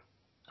pop.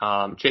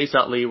 Chase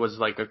Utley was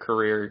like a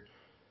career,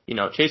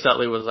 Chase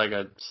Utley was like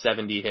a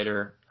 70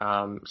 hitter,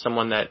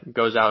 someone that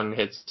goes out and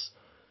hits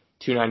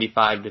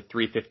 295 to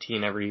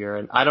 315 every year.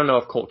 And I don't know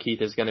if Colt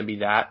Keith is going to be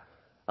that.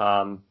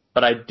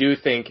 But I do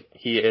think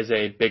he is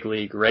a big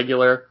league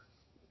regular.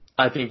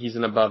 I think he's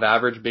an above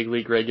average big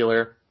league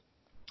regular.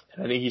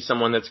 And I think he's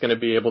someone that's going to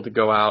be able to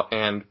go out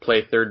and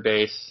play third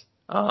base,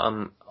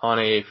 on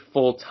a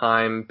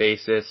full-time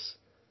basis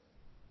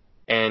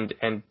and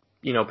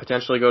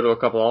potentially go to a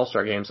couple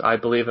All-Star games. I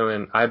believe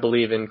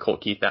in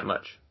Colt Keith that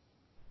much.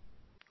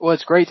 Well,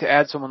 it's great to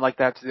add someone like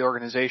that to the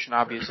organization,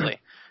 obviously,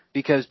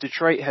 because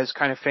Detroit has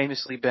kind of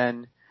famously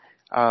been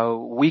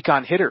weak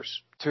on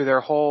hitters through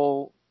their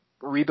whole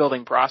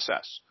rebuilding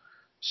process.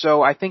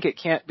 So I think it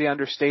can't be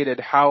understated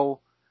how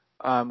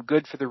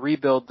good for the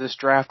rebuild this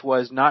draft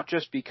was, not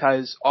just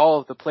because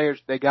all of the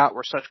players they got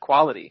were such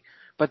quality,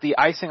 but the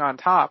icing on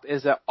top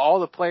is that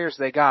all the players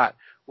they got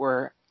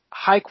were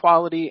high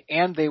quality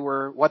and they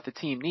were what the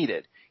team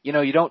needed. You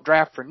don't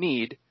draft for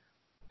need,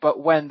 but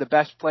when the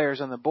best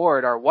players on the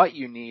board are what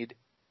you need,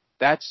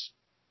 that's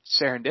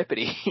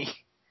serendipity.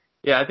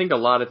 Yeah, I think a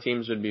lot of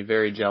teams would be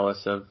very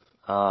jealous of,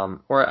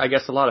 or I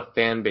guess a lot of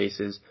fan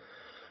bases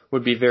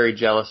would be very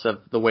jealous of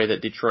the way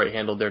that Detroit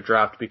handled their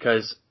draft,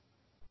 because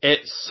it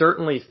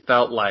certainly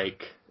felt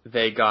like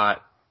they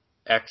got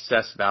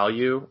excess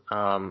value,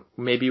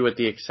 maybe with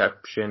the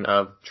exception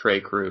of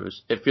Trey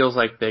Cruz. It feels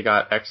like they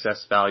got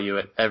excess value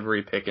at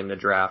every pick in the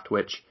draft,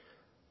 which,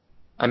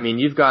 I mean,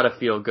 you've got to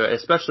feel good,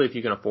 especially if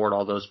you can afford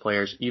all those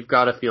players. You've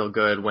got to feel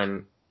good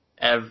when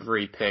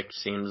every pick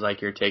seems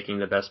like you're taking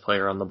the best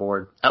player on the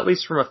board, at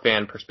least from a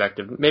fan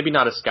perspective. Maybe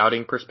not a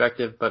scouting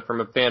perspective, but from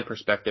a fan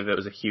perspective, it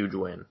was a huge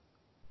win.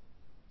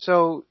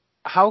 So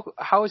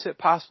how is it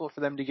possible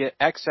for them to get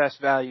excess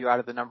value out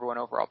of the number one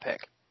overall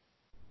pick?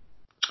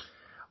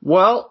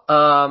 Well,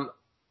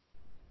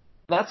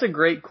 That's a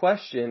great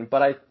question,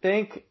 but I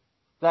think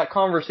that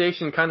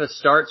conversation kind of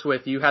starts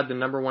with you had the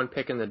number 1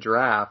 pick in the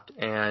draft,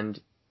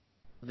 and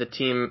the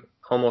team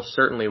almost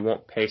certainly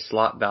won't pay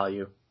slot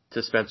value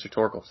to Spencer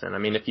Torkelson. I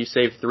mean, if you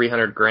save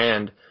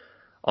 $300,000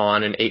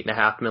 on an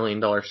 $8.5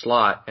 million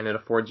slot and it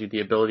affords you the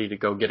ability to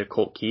go get a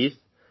Colt Keith,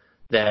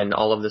 then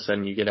all of a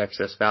sudden you get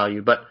excess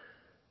value. But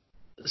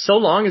so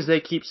long as they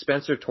keep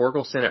Spencer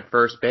Torkelson at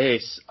first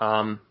base,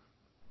 I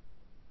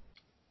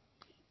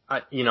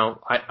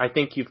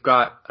think you've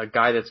got a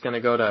guy that's going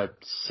to go to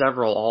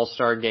several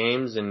All-Star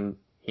games and,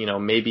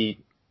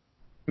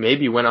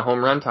 maybe win a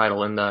home run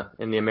title in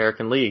the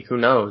American League. Who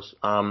knows?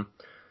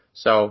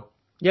 So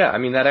yeah, I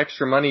mean, that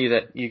extra money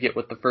that you get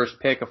with the first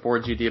pick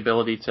affords you the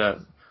ability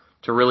to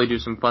really do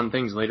some fun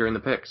things later in the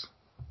picks.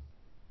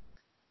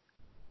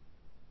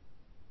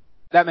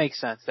 That makes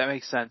sense.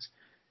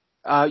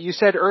 You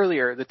said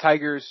earlier the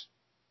Tigers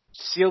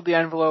sealed the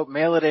envelope,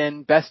 mail it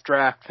in, best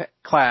draft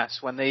class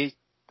when they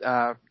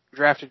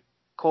drafted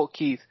Colt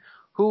Keith.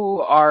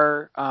 Who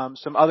are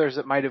some others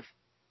that might have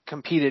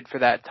competed for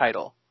that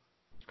title?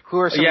 Who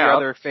are some of your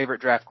other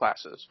favorite draft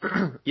classes?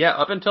 Yeah,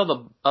 up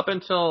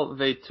until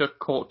they took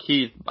Colt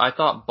Keith, I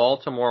thought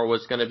Baltimore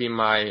was going to be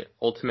my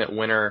ultimate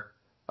winner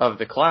of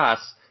the class.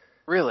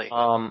 Really?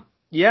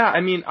 Yeah,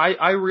 I mean,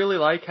 I really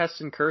like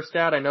Heston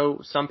Kjerstad. I know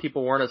some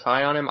people weren't as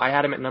high on him. I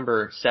had him at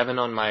number 7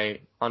 on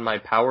my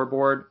power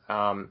board.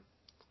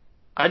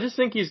 I just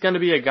think he's going to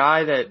be a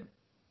guy that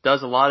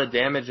does a lot of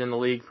damage in the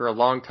league for a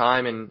long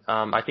time, and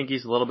I think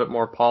he's a little bit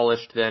more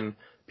polished than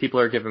people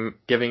are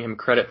giving him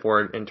credit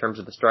for in terms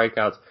of the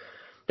strikeouts.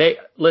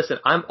 Listen,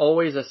 I'm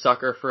always a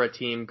sucker for a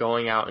team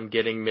going out and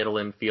getting middle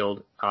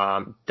infield,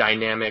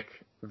 dynamic,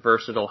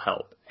 versatile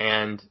help.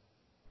 And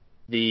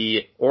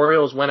the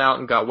Orioles went out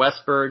and got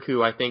Westberg,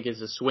 who I think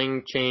is a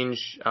swing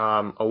change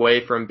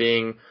away from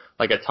being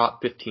like a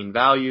top 15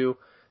 value.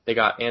 They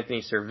got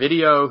Anthony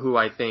Servideo, who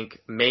I think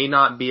may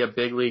not be a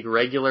big league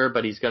regular,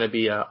 but he's going to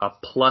be a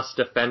plus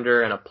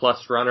defender and a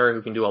plus runner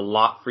who can do a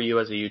lot for you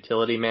as a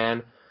utility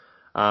man.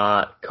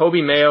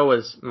 Kobe Mayo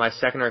was my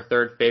second or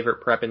third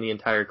favorite prep in the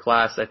entire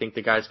class. I think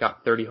the guy's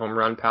got 30 home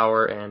run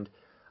power, and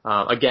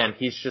again,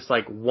 he's just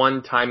like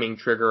one timing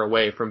trigger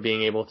away from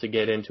being able to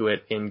get into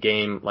it in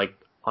game, like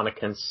on a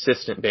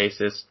consistent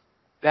basis.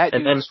 That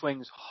dude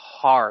swings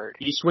hard.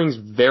 He swings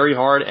very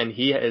hard, and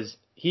he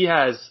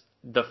has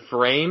the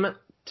frame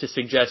to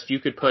suggest you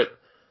could put,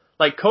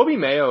 like, Kobe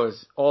Mayo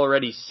is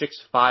already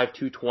 6'5",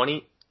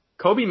 220.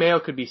 Kobe Mayo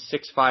could be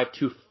 6'5",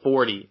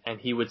 240, and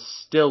he would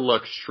still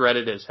look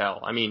shredded as hell.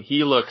 I mean,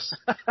 he looks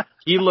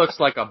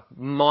like a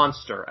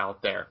monster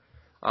out there.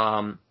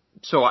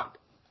 So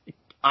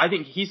I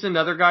think he's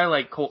another guy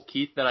like Colt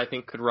Keith that I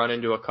think could run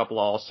into a couple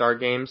of All-Star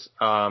games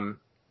down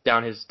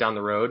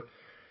the road.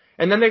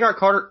 And then they got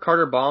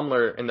Carter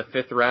Baumler in the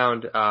 5th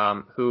round,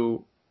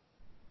 who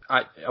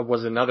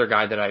was another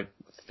guy that I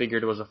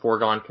figured was a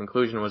foregone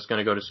conclusion was going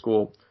to go to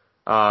school.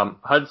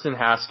 Hudson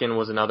Haskin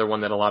was another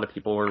one that a lot of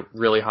people were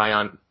really high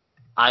on.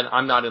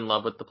 I'm not in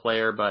love with the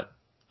player, but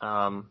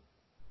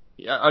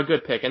yeah, a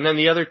good pick. And then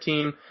the other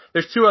team,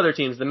 there's 2 other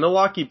teams. The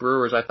Milwaukee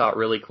Brewers I thought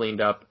really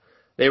cleaned up.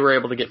 They were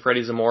able to get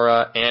Freddie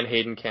Zamora and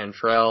Hayden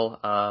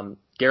Cantrell.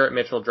 Garrett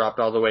Mitchell dropped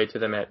all the way to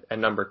them at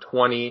number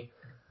 20.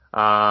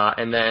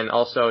 And then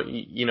also,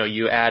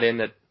 you add in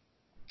that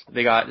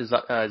they got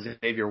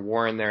Xavier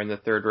Warren there in the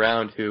 3rd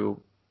round,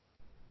 who,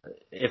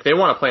 if they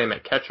want to play him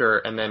at catcher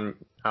and then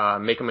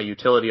make him a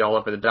utility all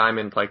over the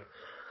diamond, like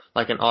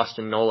an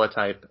Austin Nola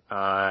type,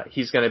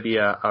 he's going to be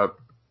a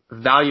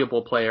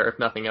valuable player, if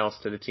nothing else,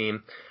 to the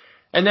team.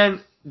 And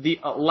then the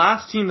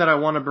last team that I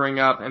want to bring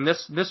up, and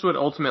this would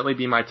ultimately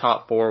be my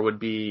top 4, would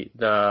be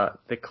the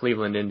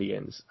Cleveland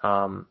Indians.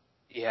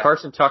 Yeah.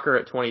 Carson Tucker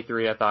at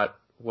 23, I thought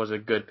was a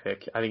good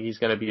pick. I think he's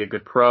going to be a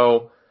good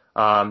pro.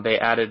 They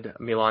added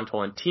Milan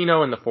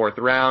Tolentino in the 4th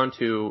round,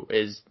 who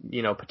is,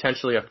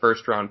 potentially a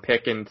 1st round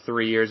pick in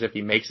 3 years if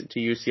he makes it to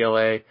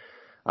UCLA.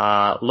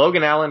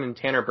 Logan Allen and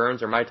Tanner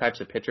Burns are my types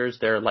of pitchers.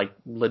 They're like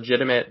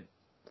legitimate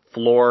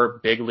floor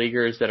big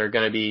leaguers that are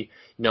going to be,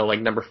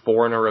 like number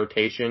 4 in a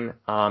rotation.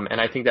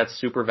 And I think that's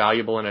super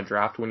valuable in a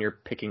draft when you're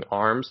picking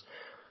arms.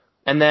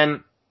 And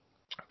then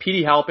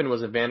Petey Halpin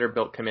was a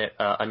Vanderbilt commit,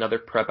 another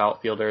prep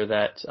outfielder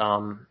that,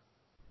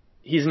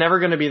 he's never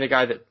going to be the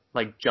guy that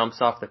like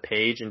jumps off the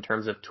page in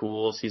terms of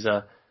tools. He's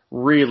a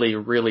really,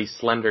 really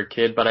slender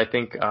kid, but I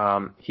think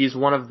he's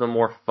one of the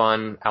more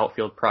fun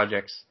outfield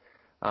projects,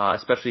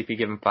 especially if you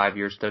give him 5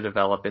 years to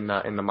develop in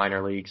the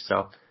minor leagues.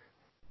 So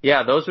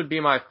yeah, those would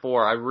be my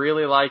 4. I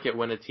really like it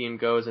when a team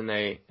goes and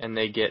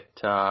they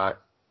get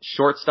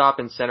shortstop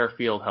and center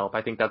field help.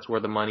 I think that's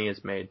where the money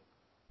is made.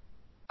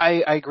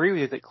 I agree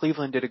with you that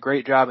Cleveland did a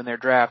great job in their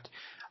draft.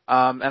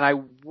 And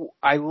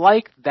I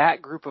like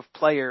that group of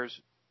players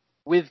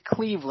with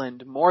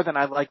Cleveland more than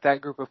I like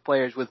that group of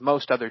players with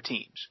most other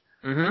teams.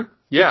 Mm-hmm.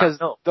 Yeah. Because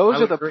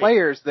those are the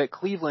players that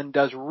Cleveland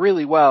does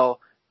really well,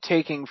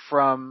 taking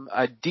from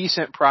a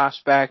decent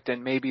prospect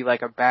and maybe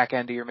like a back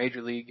end of your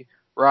major league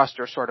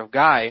roster sort of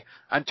guy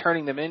and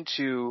turning them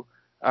into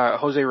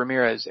Jose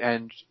Ramirez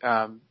and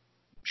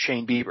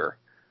Shane Bieber.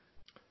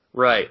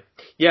 Right.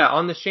 Yeah,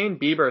 on the Shane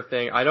Bieber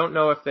thing, I don't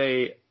know if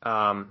they,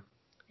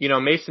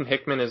 Mason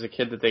Hickman is a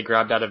kid that they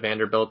grabbed out of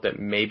Vanderbilt that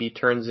maybe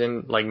turns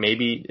in, like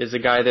maybe is a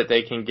guy that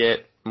they can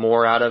get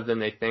more out of than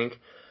they think.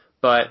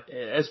 But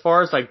as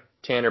far as like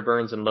Tanner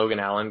Burns and Logan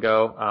Allen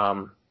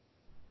go,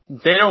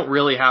 they don't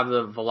really have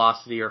the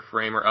velocity or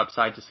frame or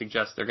upside to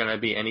suggest they're going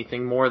to be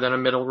anything more than a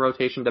middle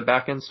rotation to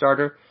back end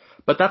starter.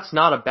 But that's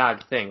not a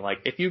bad thing.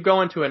 Like if you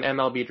go into an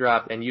MLB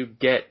draft and you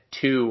get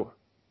two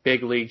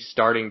big league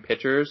starting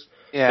pitchers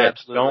that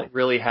absolutely. don't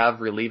really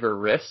have reliever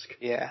risk,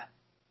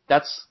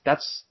 that's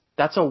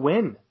a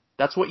win.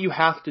 That's what you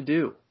have to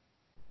do.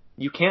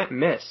 You can't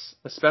miss,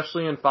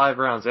 especially in 5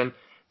 rounds. And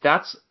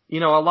that's, a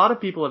lot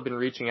of people have been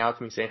reaching out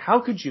to me saying, how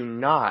could you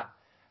not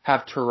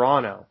have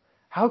Toronto?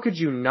 How could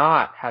you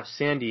not have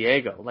San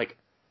Diego? Like,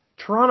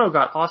 Toronto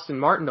got Austin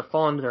Martin to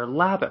fall into their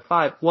lap at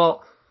 5.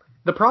 Well,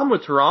 the problem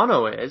with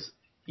Toronto is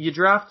you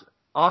draft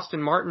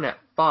Austin Martin at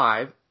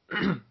 5,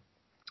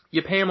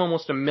 you pay him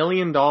almost $1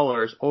 million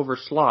over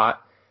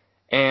slot,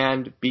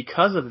 and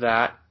because of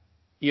that,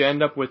 you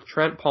end up with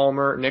Trent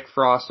Palmer, Nick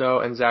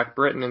Frasso, and Zach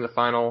Britton in the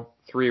final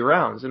 3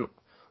 rounds. And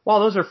while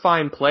those are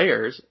fine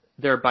players,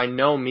 they're by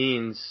no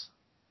means,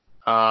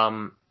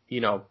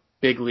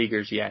 big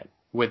leaguers yet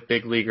with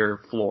big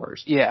leaguer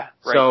floors. Yeah.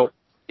 Right. So,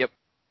 yep.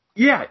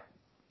 Yeah,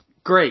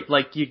 great.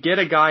 Like you get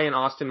a guy in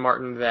Austin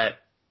Martin that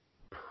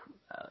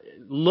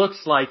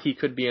looks like he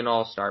could be an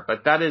all-star,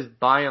 but that is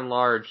by and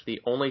large the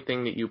only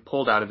thing that you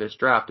pulled out of this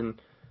draft. And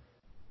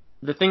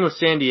the thing with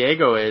San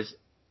Diego is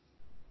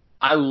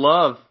I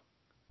love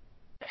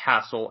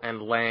Hassel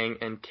and Lang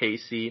and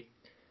Casey,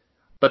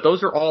 but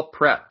those are all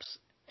preps.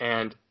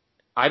 And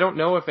I don't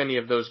know if any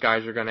of those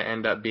guys are going to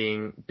end up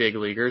being big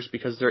leaguers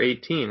because they're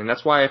 18. And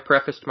that's why I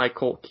prefaced my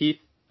Colt Keith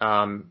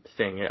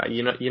thing.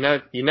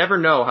 You never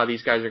know how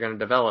these guys are going to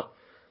develop.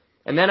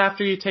 And then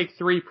after you take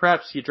 3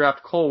 preps, you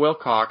draft Cole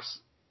Wilcox,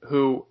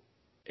 who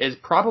is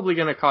probably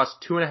going to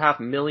cost $2.5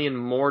 million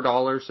more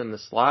than the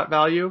slot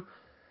value.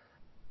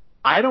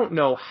 I don't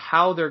know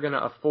how they're going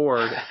to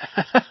afford.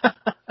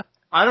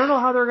 I don't know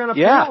how they're going to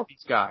pay all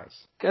these guys.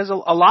 Because a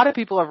lot of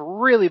people have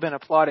really been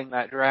applauding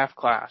that draft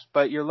class,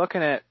 but you're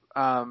looking at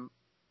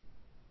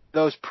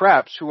those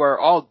preps who are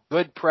all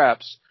good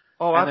preps.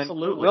 Oh, and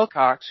absolutely. Then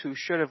Wilcox, who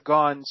should have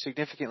gone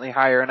significantly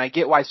higher, and I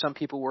get why some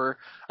people were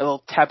a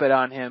little tepid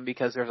on him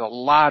because there's a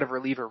lot of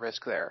reliever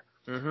risk there.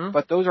 Mm-hmm.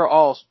 But those are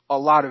all a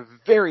lot of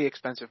very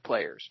expensive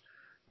players.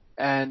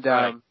 And,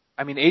 right.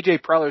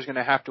 AJ Preller's going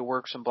to have to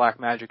work some black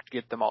magic to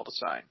get them all to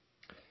sign.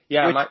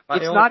 Yeah,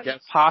 it's not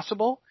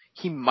impossible.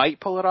 He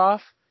might pull it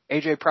off.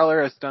 AJ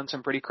Preller has done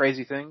some pretty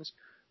crazy things.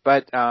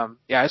 But,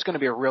 it's going to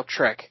be a real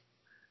trick.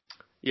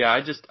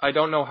 Yeah, I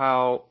don't know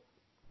how,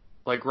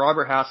 like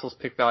Robert Hassel's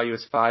pick value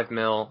is $5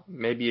 million.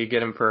 Maybe you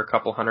get him for a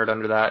couple hundred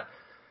under that.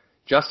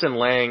 Justin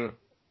Lang,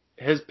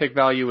 his pick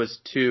value was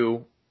 $2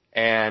 million,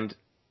 and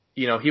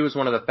he was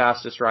one of the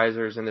fastest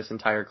risers in this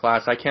entire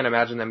class. I can't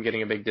imagine them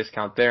getting a big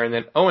discount there. And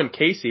then Owen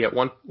Casey at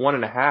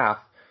 1.5,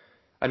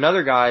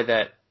 another guy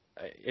that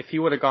if he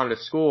would have gone to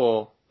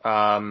school,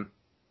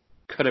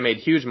 could have made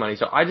huge money.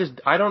 So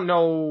I don't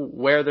know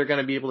where they're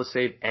going to be able to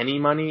save any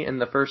money in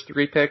the first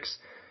 3 picks.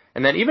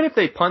 And then even if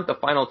they punt the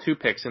final 2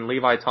 picks in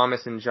Levi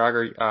Thomas and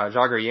Jagger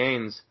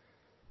Yanes,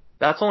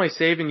 that's only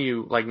saving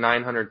you like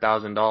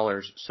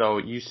 $900,000. So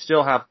you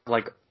still have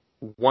like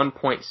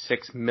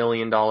 $1.6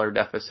 million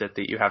deficit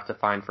that you have to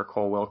find for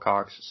Cole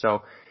Wilcox.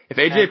 So if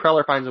AJ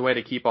Preller finds a way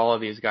to keep all of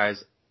these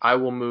guys, I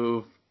will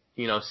move,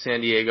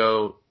 San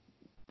Diego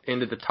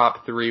into the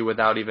top 3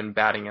 without even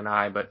batting an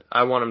eye, but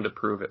I want him to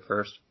prove it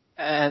first.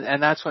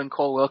 And that's when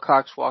Cole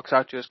Wilcox walks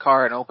out to his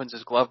car and opens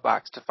his glove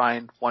box to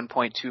find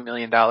 $1.2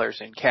 million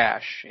in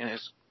cash in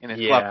his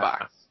glove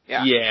box.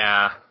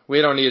 Yeah.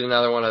 We don't need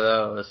another one of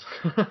those.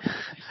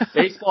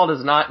 Baseball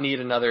does not need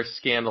another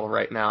scandal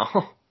right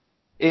now.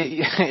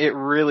 It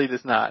really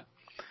does not.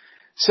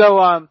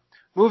 So,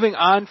 moving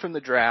on from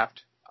the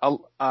draft,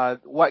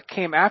 what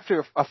came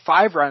after a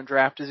 5-round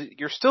draft is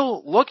you're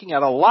still looking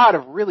at a lot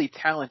of really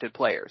talented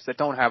players that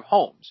don't have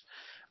homes.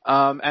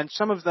 And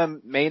some of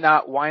them may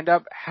not wind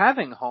up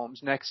having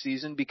homes next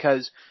season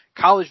because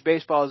college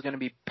baseball is going to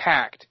be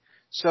packed.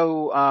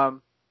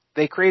 So,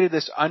 they created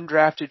this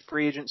undrafted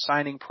free agent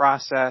signing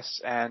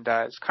process, and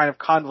it's kind of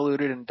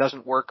convoluted and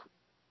doesn't work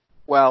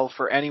well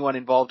for anyone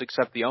involved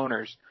except the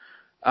owners.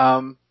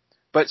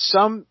 But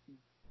some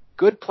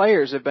good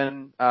players have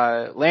been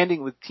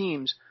landing with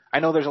teams. I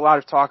know there's a lot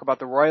of talk about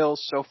the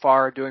Royals so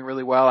far doing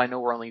really well. I know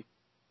we're only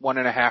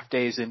 1.5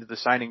 days into the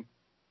signing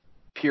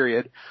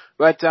period.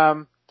 But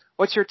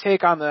what's your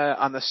take on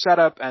the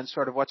setup and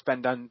sort of what's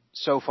been done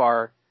so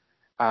far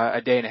a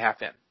day and a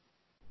half in?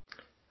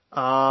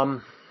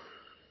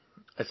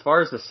 As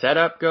far as the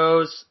setup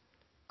goes,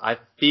 I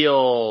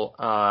feel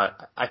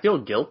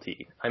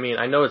guilty. I mean,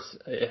 I know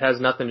it has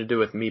nothing to do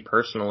with me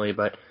personally,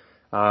 but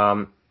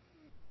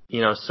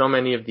so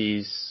many of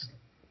these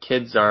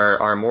kids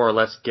are more or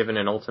less given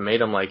an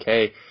ultimatum like,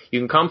 hey, you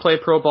can come play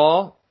pro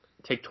ball,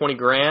 take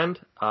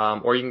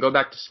 $20,000, or you can go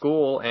back to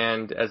school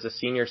and as a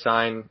senior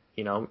sign,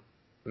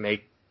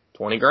 make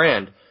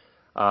 $20,000.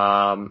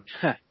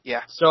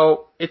 Yeah.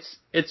 So it's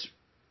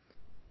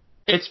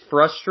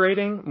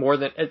frustrating more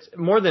than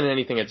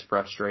anything. It's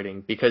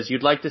frustrating because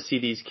you'd like to see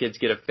these kids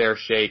get a fair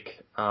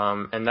shake,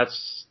 and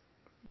that's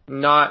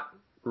not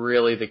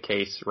really the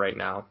case right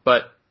now.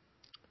 But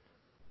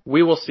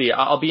we will see.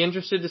 I'll be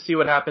interested to see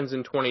what happens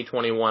in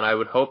 2021. I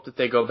would hope that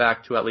they go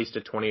back to at least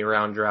a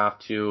 20-round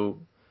draft to,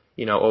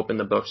 open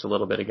the books a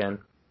little bit again.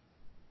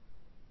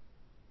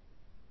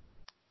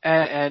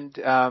 And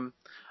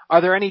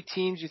are there any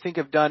teams you think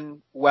have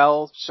done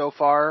well so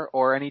far,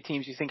 or any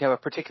teams you think have a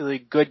particularly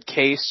good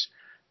case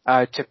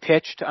to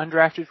pitch to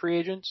undrafted free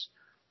agents?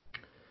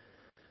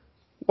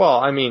 Well,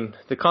 I mean,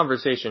 the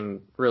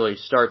conversation really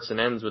starts and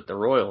ends with the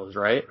Royals,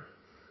 right?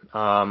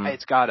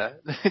 It's gotta.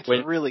 It's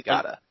really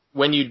gotta.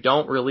 When you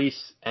don't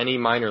release any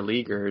minor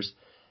leaguers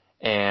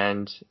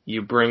and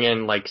you bring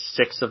in like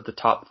 6 of the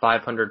top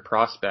 500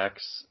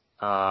 prospects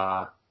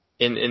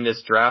in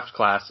this draft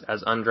class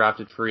as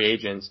undrafted free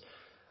agents,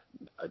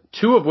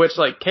 2 of which,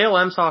 like Cale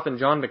Emshoff and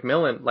John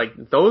McMillan, like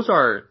those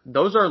are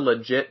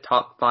legit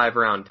top 5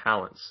 round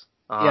talents.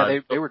 Yeah,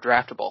 they were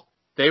draftable.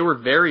 They were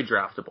very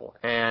draftable,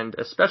 and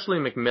especially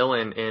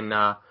McMillan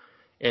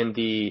in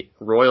the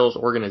Royals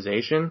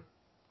organization.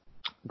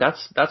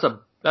 That's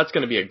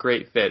going to be a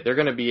great fit. They're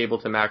going to be able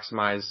to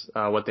maximize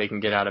what they can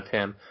get out of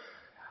him.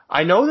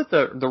 I know that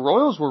the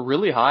Royals were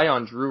really high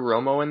on Drew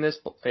Romo in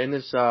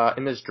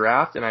this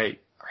draft, and I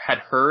had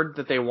heard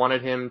that they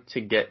wanted him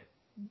to get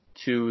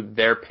to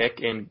their pick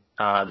in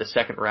the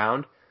second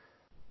round.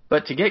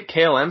 But to get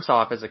Cale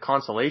Emshoff as a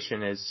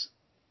consolation is,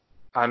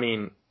 I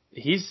mean,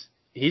 he's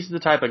the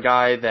type of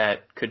guy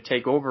that could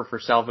take over for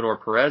Salvador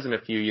Perez in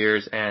a few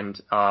years and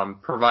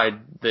provide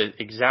the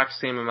exact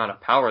same amount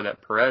of power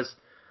that Perez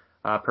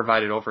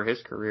provided over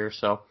his career.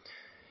 So,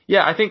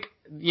 yeah, I think,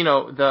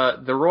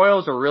 the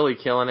Royals are really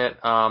killing it.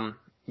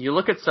 You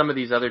look at some of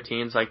these other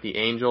teams like the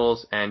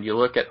Angels, and you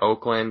look at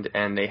Oakland,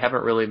 and they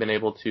haven't really been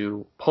able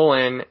to pull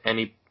in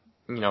any,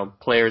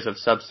 players of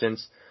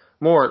substance.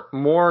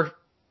 More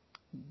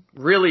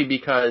really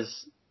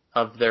because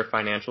of their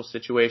financial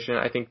situation.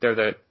 I think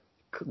they're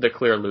the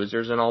clear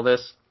losers in all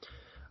this.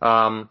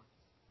 But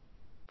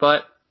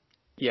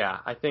yeah,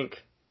 I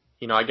think,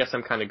 I guess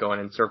I'm kind of going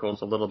in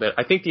circles a little bit.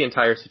 I think the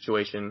entire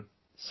situation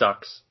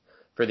sucks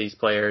for these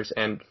players,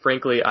 and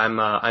frankly,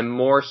 I'm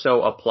more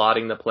so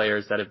applauding the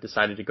players that have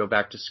decided to go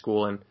back to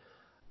school and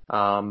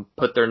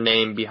put their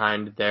name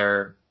behind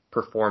their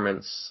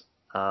performance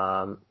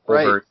over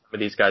some of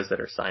these guys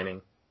that are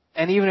signing.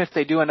 And even if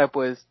they do end up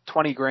with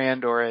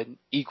 $20,000 or an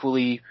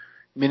equally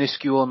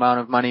minuscule amount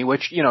of money,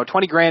 which,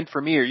 $20,000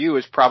 for me or you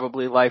is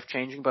probably life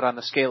changing, but on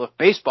the scale of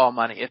baseball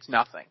money, it's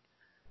nothing.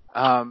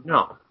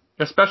 No,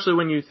 especially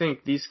when you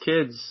think these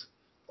kids,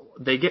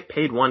 they get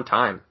paid one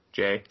time,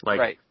 Jay.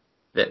 Right.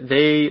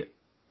 They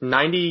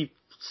 97%,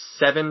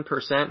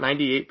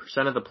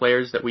 98% of the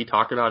players that we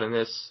talked about in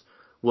this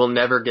will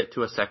never get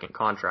to a second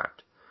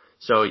contract.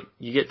 So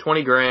you get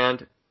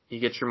 $20,000, you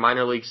get your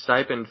minor league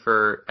stipend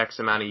for X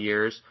amount of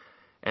years,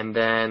 and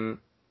then,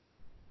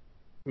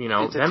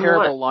 it's a then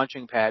terrible what?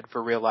 launching pad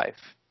for real life.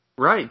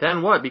 Right.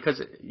 Then what? Because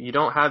you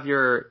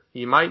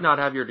might not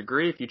have your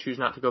degree if you choose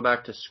not to go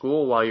back to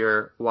school while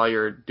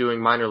you're doing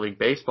minor league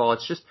baseball.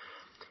 It's just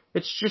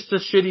a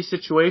shitty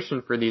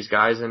situation for these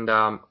guys, and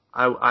I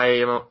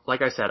am,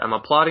 like I said, I'm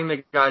applauding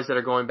the guys that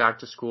are going back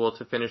to school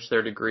to finish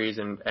their degrees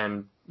and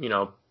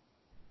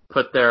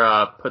put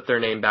their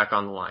name back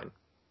on the line.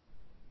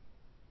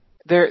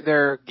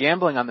 They're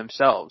gambling on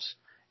themselves,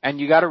 and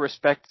you got to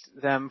respect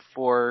them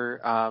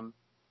for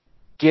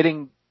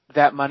getting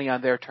that money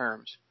on their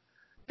terms,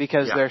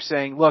 because they're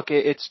saying, look,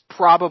 it's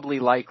probably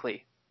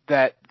likely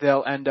that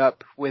they'll end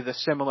up with a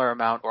similar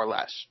amount or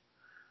less.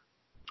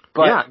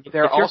 But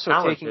they're also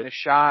taking the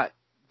shot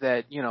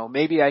that,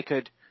 maybe I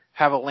could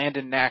have a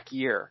Landon Knack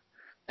year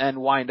and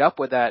wind up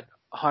with that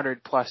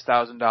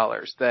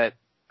 $100,000+ that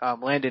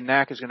Landon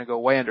Knack is going to go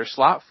way under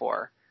slot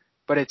for.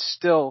 But it's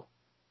still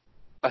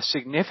a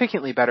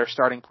significantly better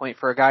starting point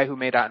for a guy who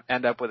may not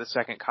end up with a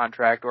second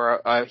contract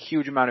or a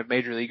huge amount of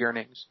major league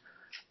earnings.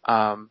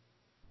 And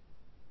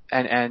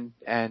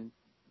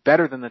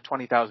better than the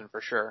 $20,000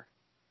 for sure.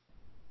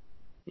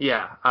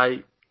 Yeah,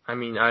 I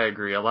mean, I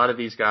agree. A lot of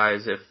these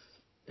guys, if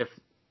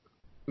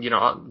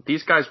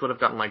these guys would have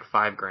gotten like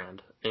 $5,000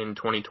 in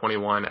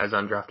 2021 as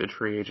undrafted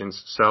free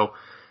agents. So,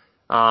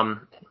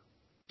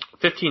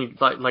 15,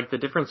 like the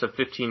difference of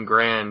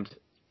 $15,000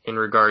 in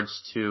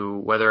regards to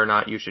whether or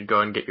not you should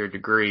go and get your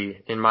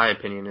degree, in my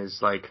opinion, is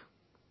like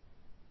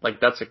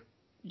that's a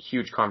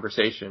huge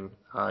conversation.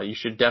 You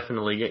should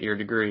definitely get your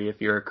degree if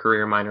you're a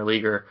career minor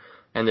leaguer,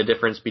 and the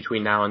difference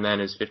between now and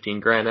then is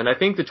 $15,000. And I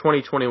think the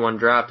 2021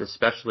 draft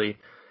especially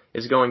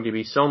is going to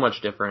be so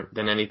much different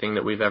than anything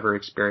that we've ever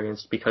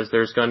experienced, because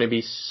there's going to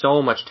be so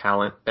much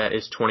talent that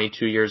is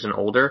 22 years and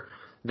older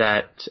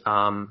that,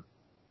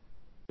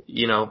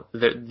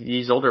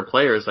 these older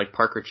players like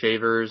Parker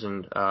Chavers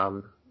and,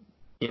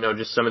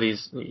 just some of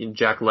these,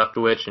 Jack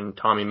Leftwich and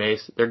Tommy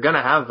Mace, they're going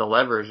to have the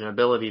leverage and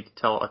ability to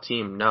tell a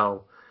team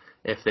no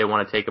if they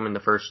want to take them in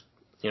the first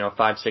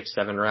 5, 6,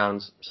 7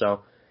 rounds.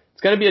 So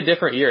it's going to be a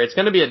different year. It's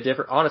going to be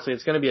honestly,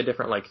 it's going to be a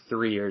different like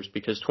 3 years,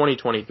 because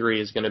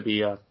 2023 is going to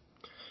be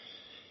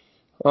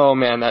oh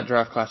man, that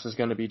draft class is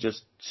going to be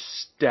just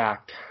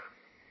stacked.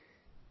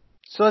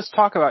 So let's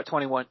talk about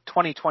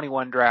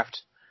 2021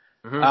 draft.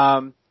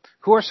 Mm-hmm.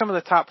 Who are some of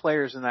the top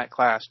players in that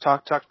class?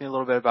 Talk to me a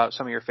little bit about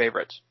some of your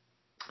favorites.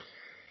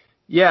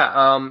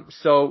 Yeah,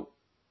 so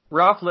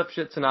Ralph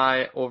Lipschitz and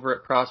I over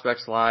at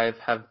Prospects Live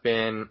have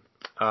been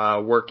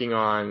working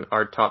on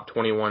our top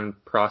 21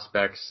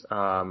 prospects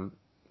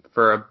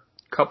for a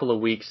couple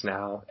of weeks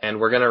now, and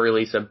we're going to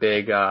release a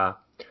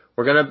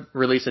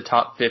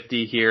top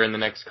 50 here in the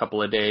next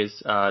couple of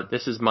days.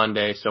 This is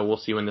Monday, so we'll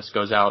see when this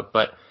goes out.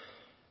 But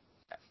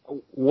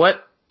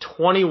what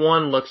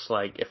 21 looks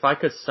like, if I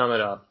could sum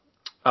it up,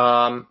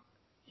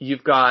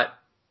 you've got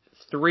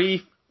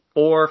 3,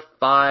 4,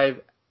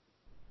 5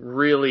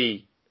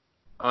 really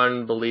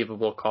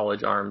unbelievable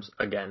college arms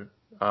again.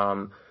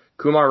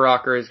 Kumar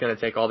Rocker is going to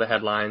take all the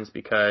headlines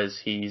because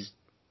he's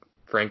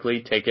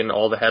frankly taken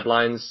all the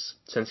headlines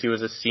since he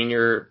was a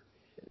senior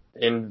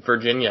in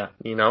Virginia,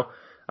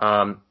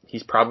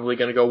 He's probably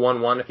going to go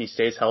 1-1 if he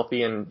stays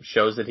healthy and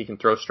shows that he can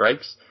throw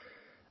strikes.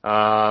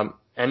 And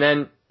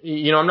then,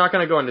 I'm not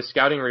going to go into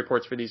scouting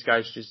reports for these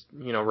guys just,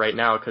 right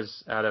now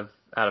because out of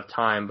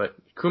time, but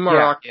Kumar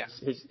Rocker,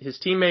 his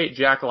teammate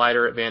Jack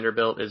Leiter at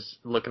Vanderbilt is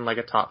looking like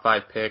a top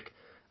 5 pick.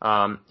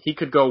 He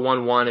could go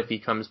 1-1 if he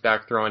comes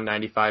back throwing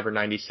 95 or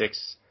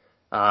 96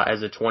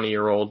 as a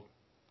 20-year-old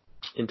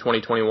in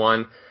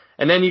 2021.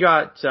 And then you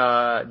got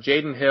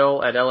Jaden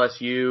Hill at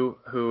LSU,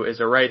 who is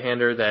a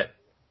right-hander that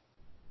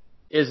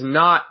is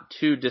not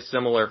too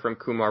dissimilar from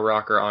Kumar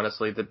Rocker,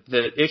 honestly.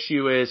 The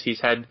issue is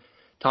he's had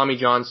Tommy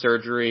John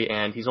surgery,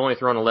 and he's only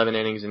thrown 11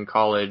 innings in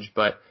college,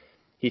 but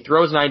he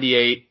throws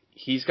 98.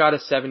 He's got a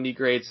 70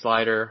 grade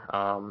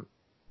slider.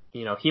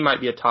 He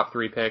might be a top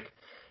 3 pick.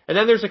 And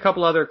then there's a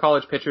couple other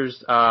college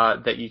pitchers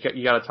that you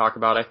got to talk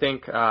about. I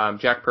think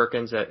Jack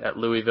Perkins at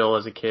Louisville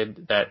is a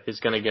kid that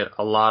is going to get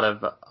a lot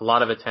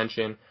of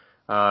attention.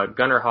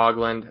 Gunnar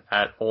Hoagland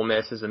at Ole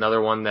Miss is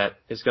another one that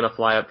is going to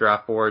fly up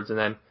draft boards. And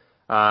then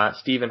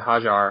Steven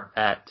Hajar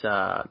at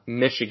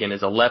Michigan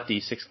is a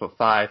lefty,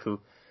 6'5",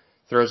 who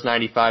throws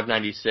 95,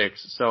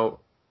 96. So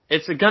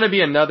it's going to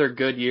be another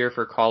good year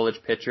for college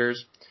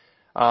pitchers.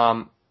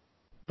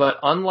 But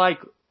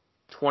unlike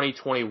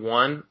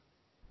 2021,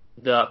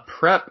 the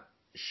prep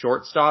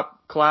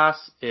shortstop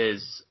class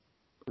is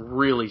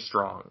really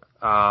strong.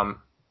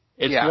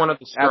 It's one of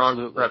the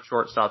strongest prep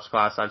shortstops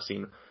class I've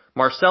seen.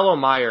 Marcelo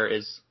Meyer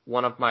is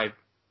one of my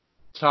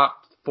top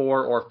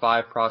 4 or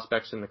 5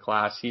 prospects in the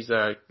class. He's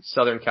a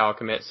Southern Cal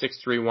commit,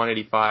 6'3",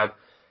 185,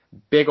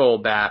 big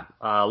old bat.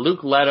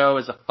 Luke Leto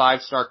is a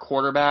 5-star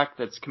quarterback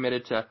that's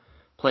committed to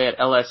play at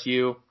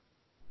LSU.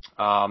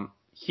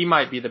 He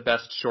might be the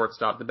best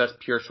shortstop, the best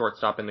pure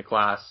shortstop in the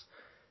class.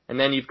 And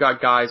then you've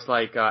got guys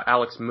like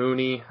Alex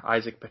Mooney,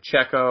 Isaac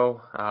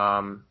Pacheco.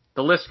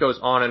 The list goes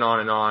on and on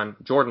and on.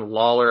 Jordan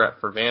Lawler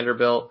for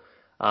Vanderbilt.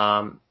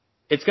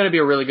 It's going to be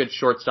a really good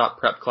shortstop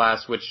prep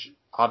class, which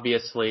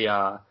obviously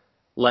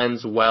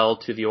lends well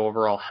to the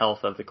overall health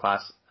of the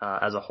class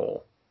as a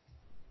whole.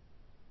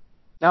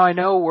 Now I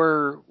know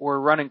we're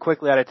running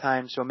quickly out of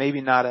time, so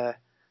maybe not a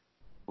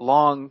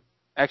long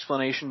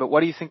explanation, but what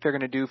do you think they're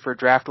going to do for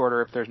draft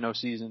order if there's no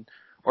season?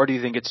 Or do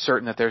you think it's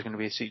certain that there's going to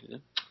be a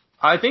season?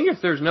 I think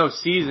if there's no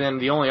season,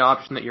 the only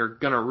option that you're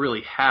going to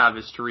really have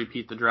is to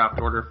repeat the draft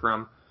order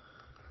from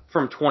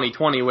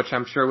 2020, which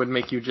I'm sure would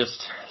make you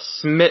just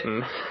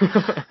smitten.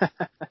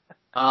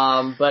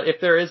 But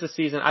if there is a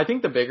season, I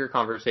think the bigger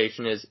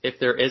conversation is if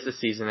there is a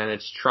season and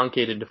it's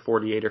truncated to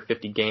 48 or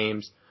 50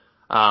 games,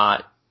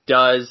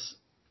 does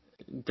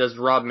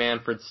Rob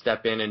Manfred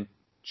step in and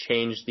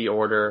change the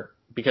order?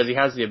 Because he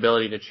has the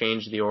ability to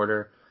change the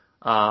order,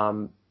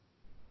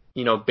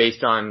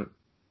 based on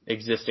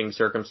existing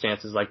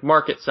circumstances like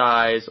market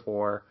size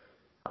or,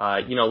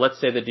 let's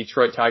say the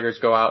Detroit Tigers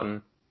go out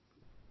and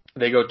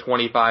they go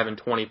 25 and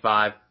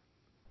 25.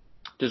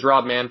 Does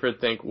Rob Manfred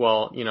think,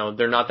 well,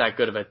 they're not that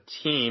good of a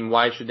team.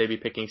 Why should they be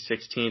picking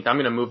 16th? I'm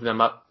going to move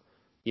them up,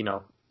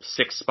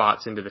 6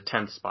 spots into the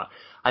 10th spot.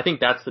 I think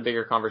that's the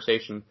bigger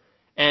conversation.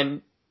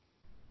 And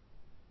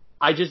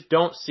I just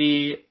don't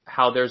see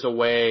how there's a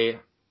way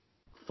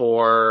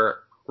for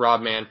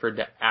Rob Manfred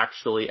to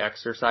actually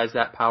exercise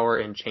that power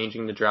in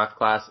changing the draft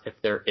class if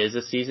there is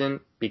a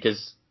season,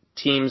 because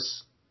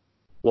teams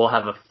will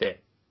have a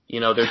fit.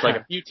 There's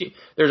like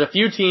there's a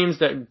few teams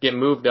that get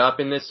moved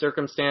up in this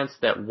circumstance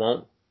that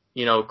won't,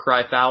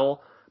 cry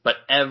foul, but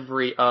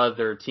every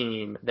other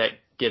team that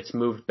gets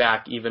moved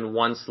back even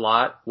 1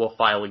 slot will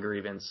file a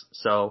grievance.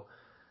 So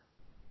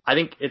I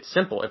think it's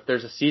simple. If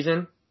there's a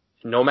season,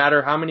 no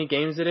matter how many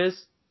games it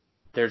is,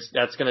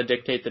 that's going to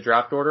dictate the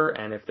draft order.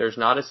 And if there's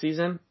not a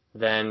season,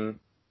 then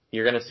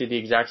you're going to see the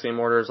exact same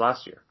order as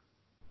last year.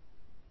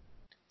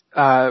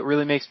 It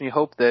really makes me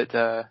hope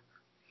that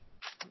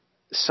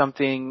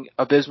something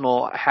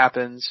abysmal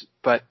happens,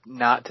 but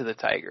not to the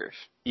Tigers.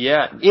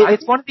 Yeah.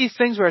 It's one of these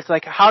things where it's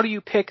like, how do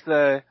you pick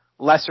the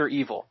lesser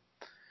evil?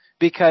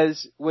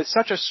 because with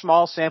such a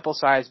small sample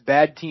size,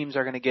 bad teams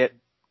are going to get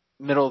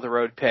middle of the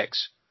road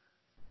picks.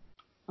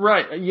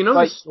 Right. You know,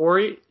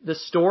 the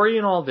story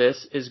in all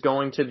this is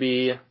going to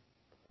be,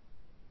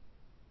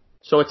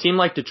 so a team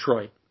like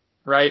Detroit,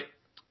 right?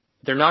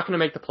 They're not going to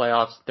make the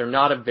playoffs. They're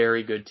not a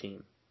very good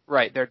team.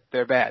 Right.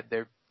 They're bad.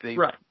 They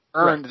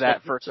earned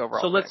that first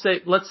overall. So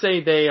let's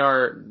say they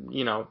are,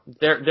 you know,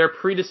 they're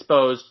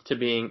predisposed to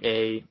being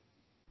a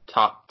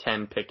top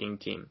 10 picking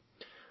team.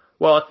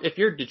 Well, if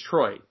you're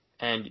Detroit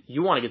and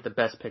you want to get the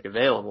best pick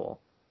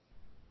available,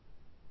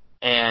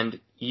 and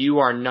you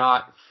are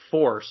not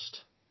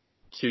forced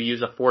to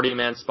use a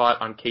 40-man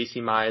spot on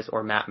Casey Mize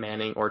or Matt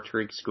Manning or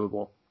Tariq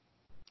Skubal,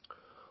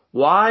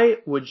 why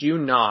would you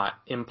not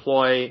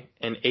employ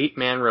an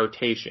 8-man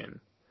rotation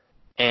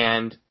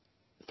and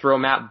throw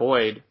Matt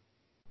Boyd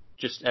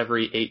just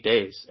every 8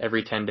 days,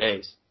 every 10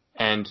 days,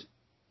 and,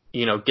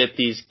 you know, get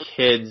these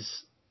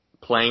kids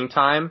playing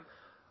time?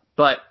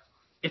 But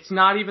it's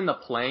not even the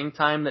playing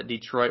time that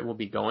Detroit will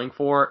be going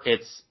for.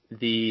 It's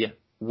the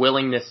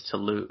willingness to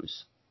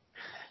lose.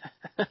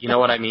 You know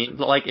what I mean?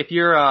 Like if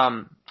you're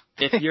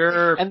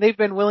and they've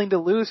been willing to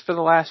lose for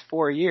the last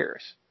 4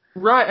 years.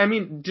 Right. I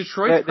mean,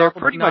 Detroit's they're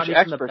probably pretty not much even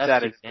experts the best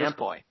at it example. at this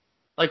point.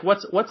 Like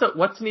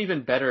what's an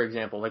even better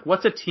example? Like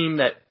what's a team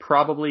that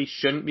probably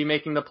shouldn't be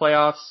making the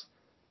playoffs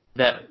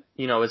that,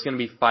 you know, is going to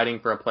be fighting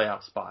for a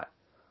playoff spot?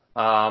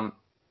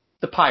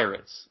 The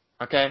Pirates.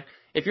 Okay?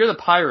 If you're the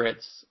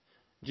Pirates,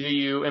 do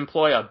you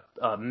employ a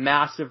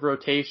massive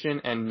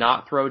rotation and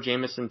not throw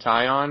Jamison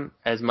Tyon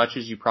as much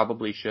as you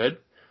probably should?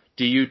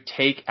 Do you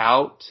take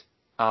out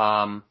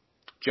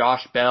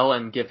Josh Bell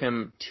and give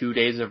him 2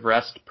 days of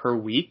rest per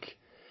week?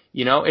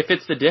 You know, if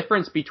it's the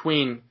difference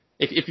between,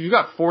 if you've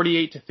got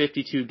 48 to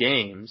 52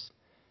 games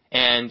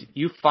and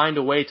you find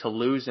a way to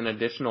lose an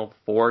additional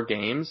 4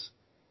 games,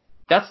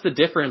 that's the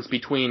difference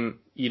between,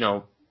 you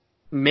know,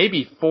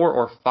 maybe 4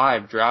 or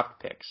 5 draft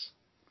picks,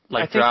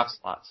 draft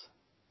slots.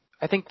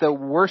 I think the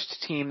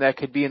worst team that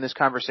could be in this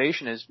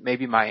conversation is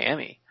maybe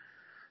Miami,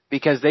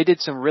 because they did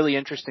some really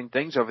interesting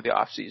things over the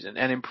offseason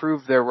and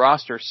improved their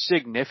roster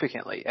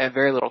significantly at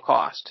very little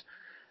cost.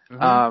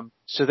 Mm-hmm.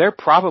 So they're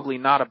probably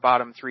not a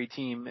bottom 3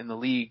 team in the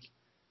league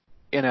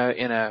in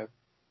a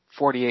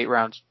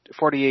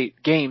 48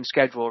 game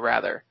schedule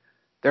rather.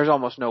 There's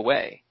almost no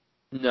way.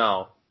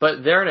 No,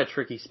 but they're in a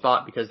tricky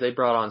spot because they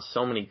brought on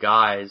so many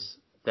guys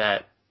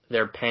that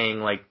they're paying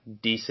like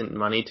decent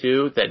money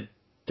to that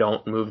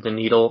don't move the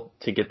needle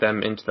to get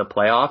them into the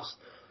playoffs.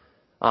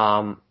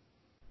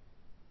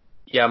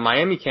 Yeah,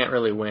 Miami can't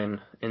really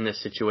win in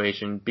this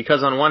situation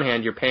because on one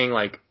hand you're paying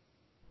like,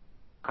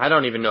 I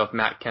don't even know if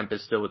Matt Kemp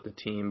is still with the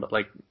team, but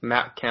like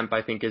Matt Kemp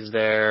I think is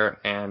there,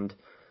 and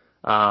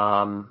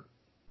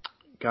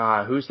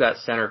God, who's that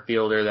center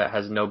fielder that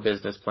has no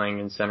business playing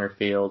in center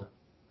field?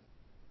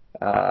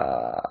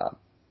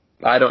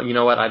 You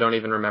know what? I don't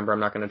even remember. I'm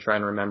not going to try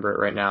and remember it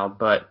right now.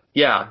 But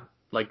yeah,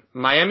 like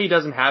Miami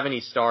doesn't have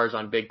any stars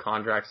on big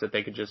contracts that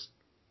they could just,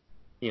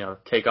 you know,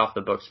 take off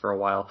the books for a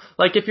while.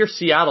 Like if you're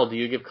Seattle, do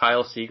you give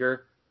Kyle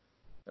Seager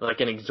like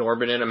an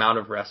exorbitant amount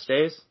of rest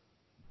days?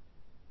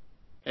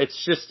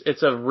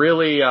 It's a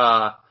really,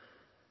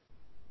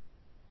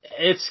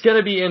 it's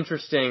gonna be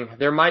interesting.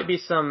 There might be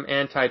some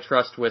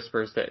antitrust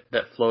whispers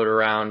that float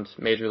around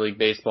Major League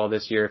Baseball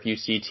this year if you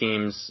see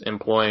teams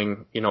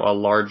employing, you know, a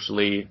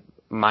largely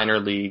minor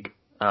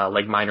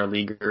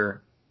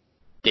leaguer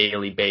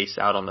daily base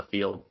out on the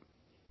field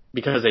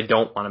because they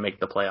don't want to make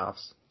the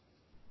playoffs.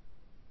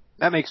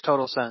 That makes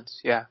total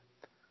sense, yeah.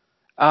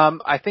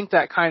 I think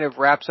that kind of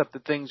wraps up the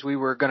things we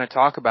were going to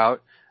talk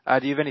about.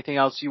 Do you have anything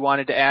else you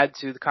wanted to add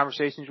to the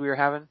conversations we were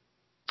having?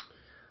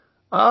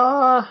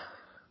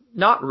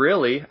 Not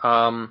really.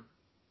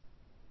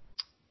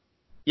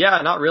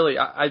 Yeah, not really.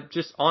 I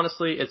just,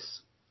 honestly,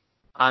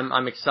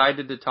 I'm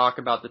excited to talk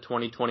about the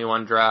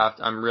 2021 draft.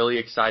 I'm really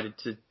excited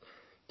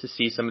to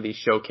see some of these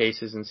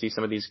showcases and see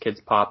some of these kids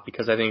pop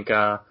because I think,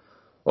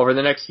 over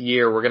the next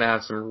year, we're going to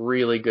have some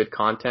really good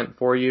content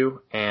for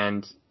you,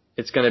 and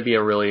it's going to be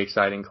a really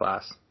exciting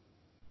class.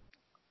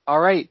 All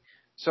right.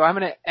 So I'm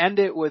going to end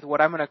it with what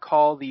I'm going to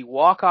call the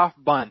walk-off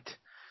bunt.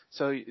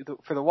 So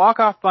for the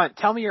walk-off bunt,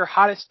 tell me your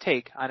hottest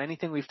take on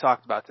anything we've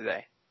talked about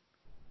today.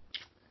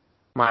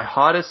 My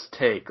hottest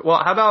take.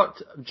 Well, how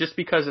about, just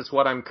because it's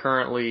what I'm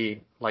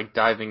currently like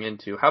diving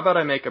into, how about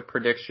I make a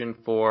prediction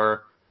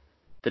for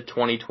the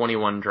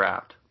 2021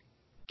 draft?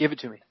 Give it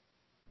to me.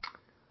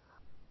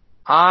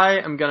 I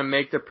am going to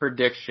make the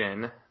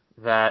prediction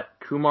that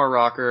Kumar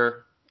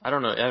Rocker, I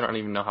don't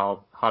even know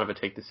how hot of a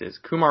take this is.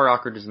 Kumar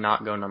Rocker does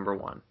not go number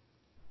 1.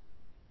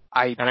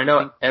 I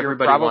know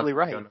everybody wants to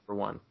go number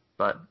 1,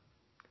 but.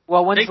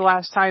 Well, when's the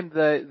last time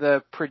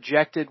the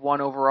projected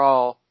 1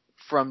 overall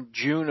from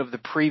June of the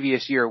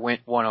previous year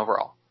went 1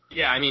 overall?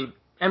 Yeah, I mean,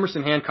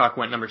 Emerson Hancock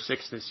went number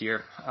 6 this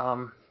year.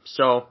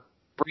 So.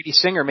 Brady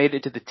Singer made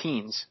it to the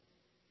teens.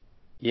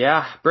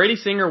 Yeah, Brady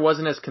Singer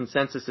wasn't as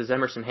consensus as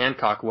Emerson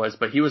Hancock was,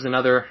 but he was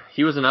another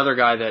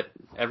guy that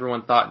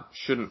everyone thought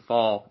shouldn't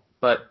fall.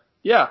 But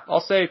yeah,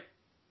 I'll say,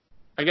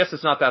 I guess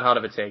it's not that hot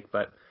of a take,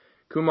 but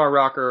Kumar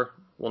Rocker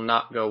will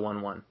not go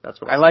 1-1.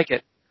 That's what I like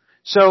it.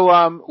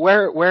 So,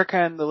 where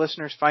can the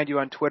listeners find you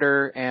on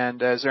Twitter?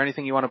 And is there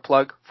anything you want to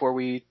plug before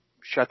we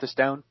shut this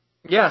down?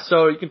 Yeah,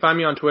 so you can find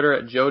me on Twitter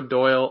at Joe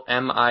Doyle,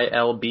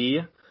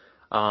 MILB.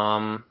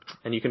 And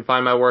you can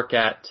find my work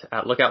at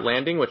Lookout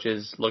Landing, which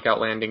is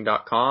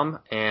lookoutlanding.com,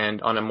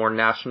 and on a more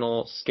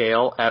national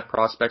scale at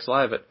Prospects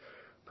Live at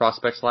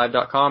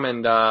prospectslive.com.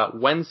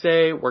 And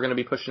Wednesday we're going to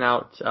be pushing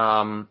out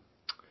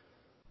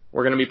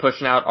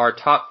our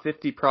top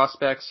 50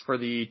 prospects for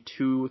the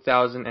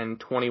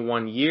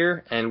 2021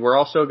 year, and we're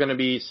also going to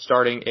be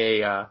starting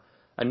a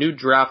new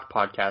draft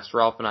podcast.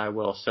 Ralph and I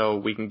will, so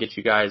we can get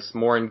you guys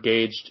more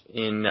engaged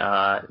in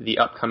the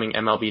upcoming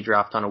MLB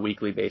draft on a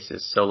weekly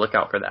basis. So look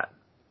out for that.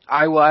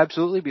 I will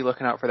absolutely be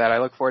looking out for that. I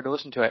look forward to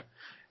listening to it.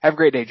 Have a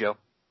great day, Joe.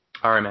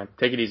 All right, man.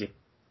 Take it easy.